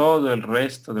de todo el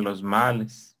resto de los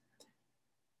males.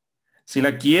 Si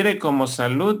la quiere como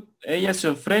salud, ella se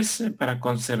ofrece para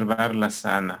conservarla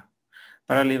sana,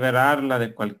 para liberarla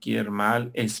de cualquier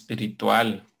mal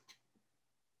espiritual.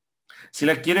 Si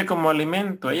la quiere como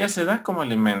alimento, ella se da como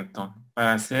alimento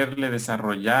para hacerle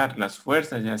desarrollar las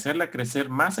fuerzas y hacerla crecer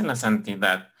más en la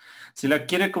santidad. Si la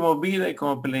quiere como vida y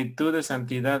como plenitud de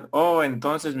santidad, oh,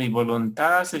 entonces mi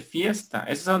voluntad hace fiesta.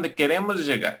 Eso es a donde queremos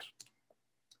llegar.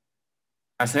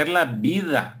 Hacer la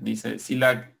vida, dice, si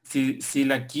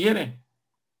la quiere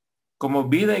como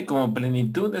vida y como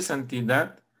plenitud de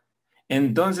santidad,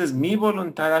 entonces mi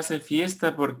voluntad hace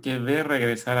fiesta porque ve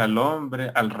regresar al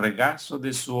hombre al regazo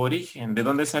de su origen, de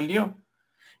donde salió,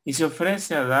 y se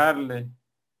ofrece a darle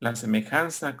la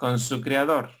semejanza con su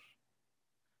creador,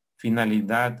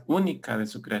 finalidad única de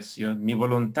su creación. Mi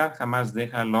voluntad jamás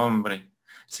deja al hombre.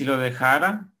 Si lo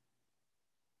dejara,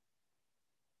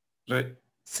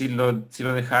 si lo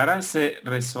dejara, se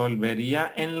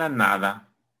resolvería en la nada.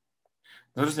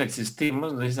 Nosotros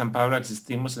existimos, nos dice San Pablo,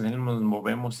 existimos, en él nos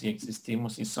movemos y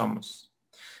existimos y somos.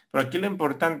 Pero aquí lo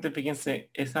importante, fíjense,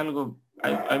 es algo,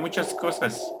 hay muchas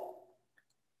cosas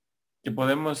que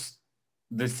podemos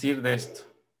decir de esto.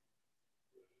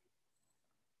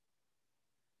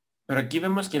 Pero aquí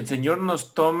vemos que el Señor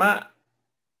nos toma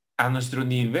a nuestro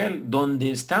nivel,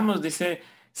 donde estamos. Dice,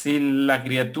 si la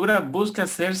criatura busca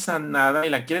ser sanada y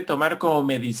la quiere tomar como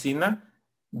medicina,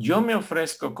 yo me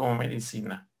ofrezco como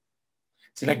medicina.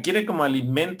 Si la quiere como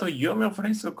alimento, yo me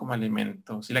ofrezco como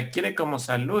alimento. Si la quiere como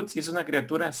salud, si es una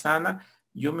criatura sana,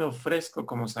 yo me ofrezco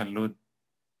como salud.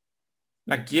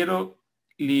 La quiero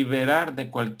liberar de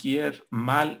cualquier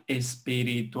mal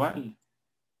espiritual.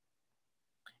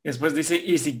 Después dice,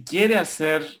 y si quiere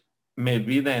hacerme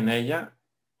vida en ella,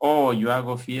 Oh, yo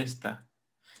hago fiesta.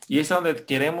 Y es a donde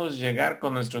queremos llegar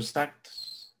con nuestros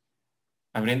actos,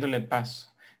 abriéndole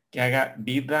paso, que haga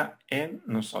vida en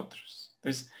nosotros.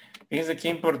 Entonces, fíjense qué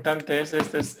importante es.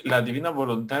 Esta es la divina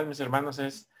voluntad, mis hermanos,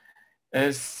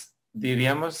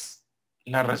 diríamos,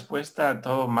 la respuesta a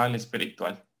todo mal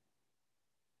espiritual.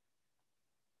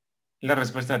 La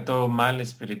respuesta a todo mal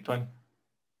espiritual.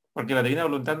 Porque la divina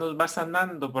voluntad nos va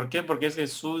sanando. ¿Por qué? Porque es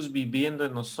Jesús viviendo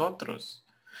en nosotros.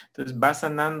 Entonces va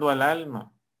sanando al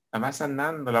alma. La va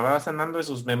sanando de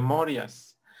sus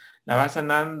memorias. La va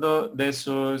sanando de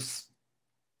sus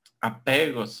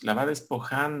apegos. La va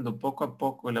despojando poco a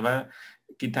poco. Le va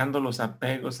quitando los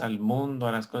apegos al mundo,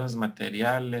 a las cosas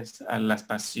materiales, a las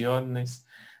pasiones,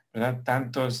 ¿verdad?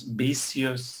 Tantos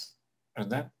vicios,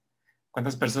 ¿verdad?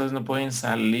 ¿Cuántas personas no pueden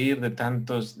salir de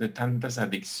tantas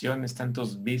adicciones,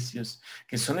 tantos vicios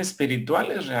que son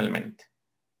espirituales realmente?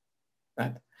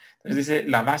 ¿Verdad? Entonces dice,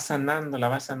 la va sanando, la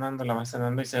va sanando, la va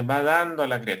sanando y se va dando a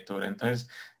la criatura. Entonces,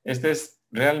 esta es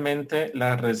realmente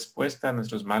la respuesta a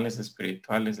nuestros males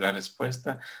espirituales, la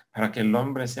respuesta para que el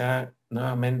hombre sea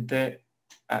nuevamente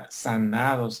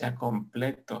sanado, sea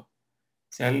completo,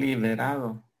 sea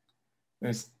liberado.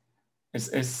 Pues,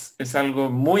 es algo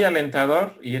muy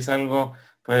alentador y es algo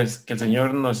pues que el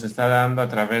Señor nos está dando a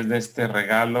través de este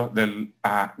regalo del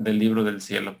libro del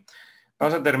cielo.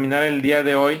 Vamos a terminar el día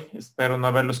de hoy. Espero no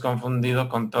haberlos confundido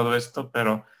con todo esto,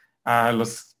 pero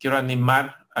los quiero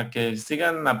animar a que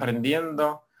sigan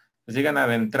aprendiendo, sigan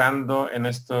adentrando en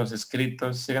estos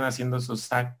escritos, sigan haciendo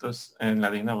sus actos en la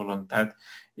Divina Voluntad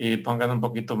y pongan un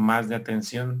poquito más de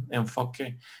atención,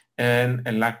 enfoque en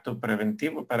el acto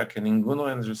preventivo para que ninguno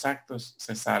de nuestros actos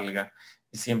se salga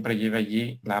y siempre lleve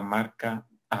allí la marca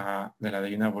de la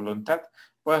Divina Voluntad,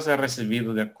 pueda ser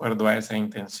recibido de acuerdo a esa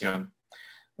intención.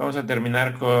 Vamos a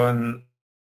terminar con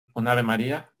un Ave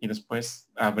María y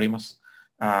después abrimos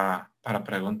para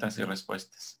preguntas y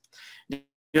respuestas.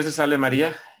 Dios te salve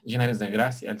María, llena eres de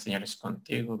gracia, el Señor es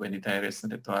contigo, bendita eres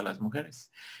entre todas las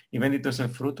mujeres, y bendito es el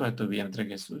fruto de tu vientre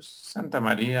Jesús. Santa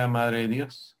María, Madre de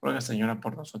Dios, ruega Señora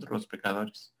por nosotros los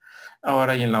pecadores,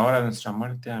 ahora y en la hora de nuestra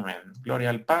muerte. Amén. Gloria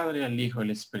al Padre, al Hijo y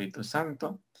al Espíritu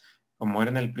Santo, como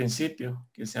era en el principio,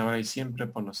 que sea ahora y siempre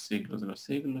por los siglos de los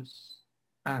siglos.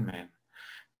 Amén.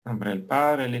 En nombre del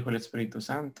Padre, el Hijo y el Espíritu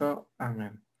Santo.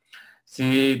 Amén.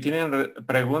 Si tienen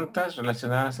preguntas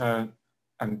relacionadas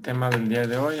al tema del día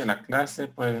de hoy, a la clase,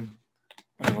 pueden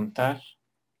preguntar.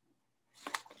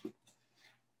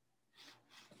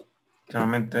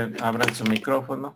 Solamente abran su micrófono.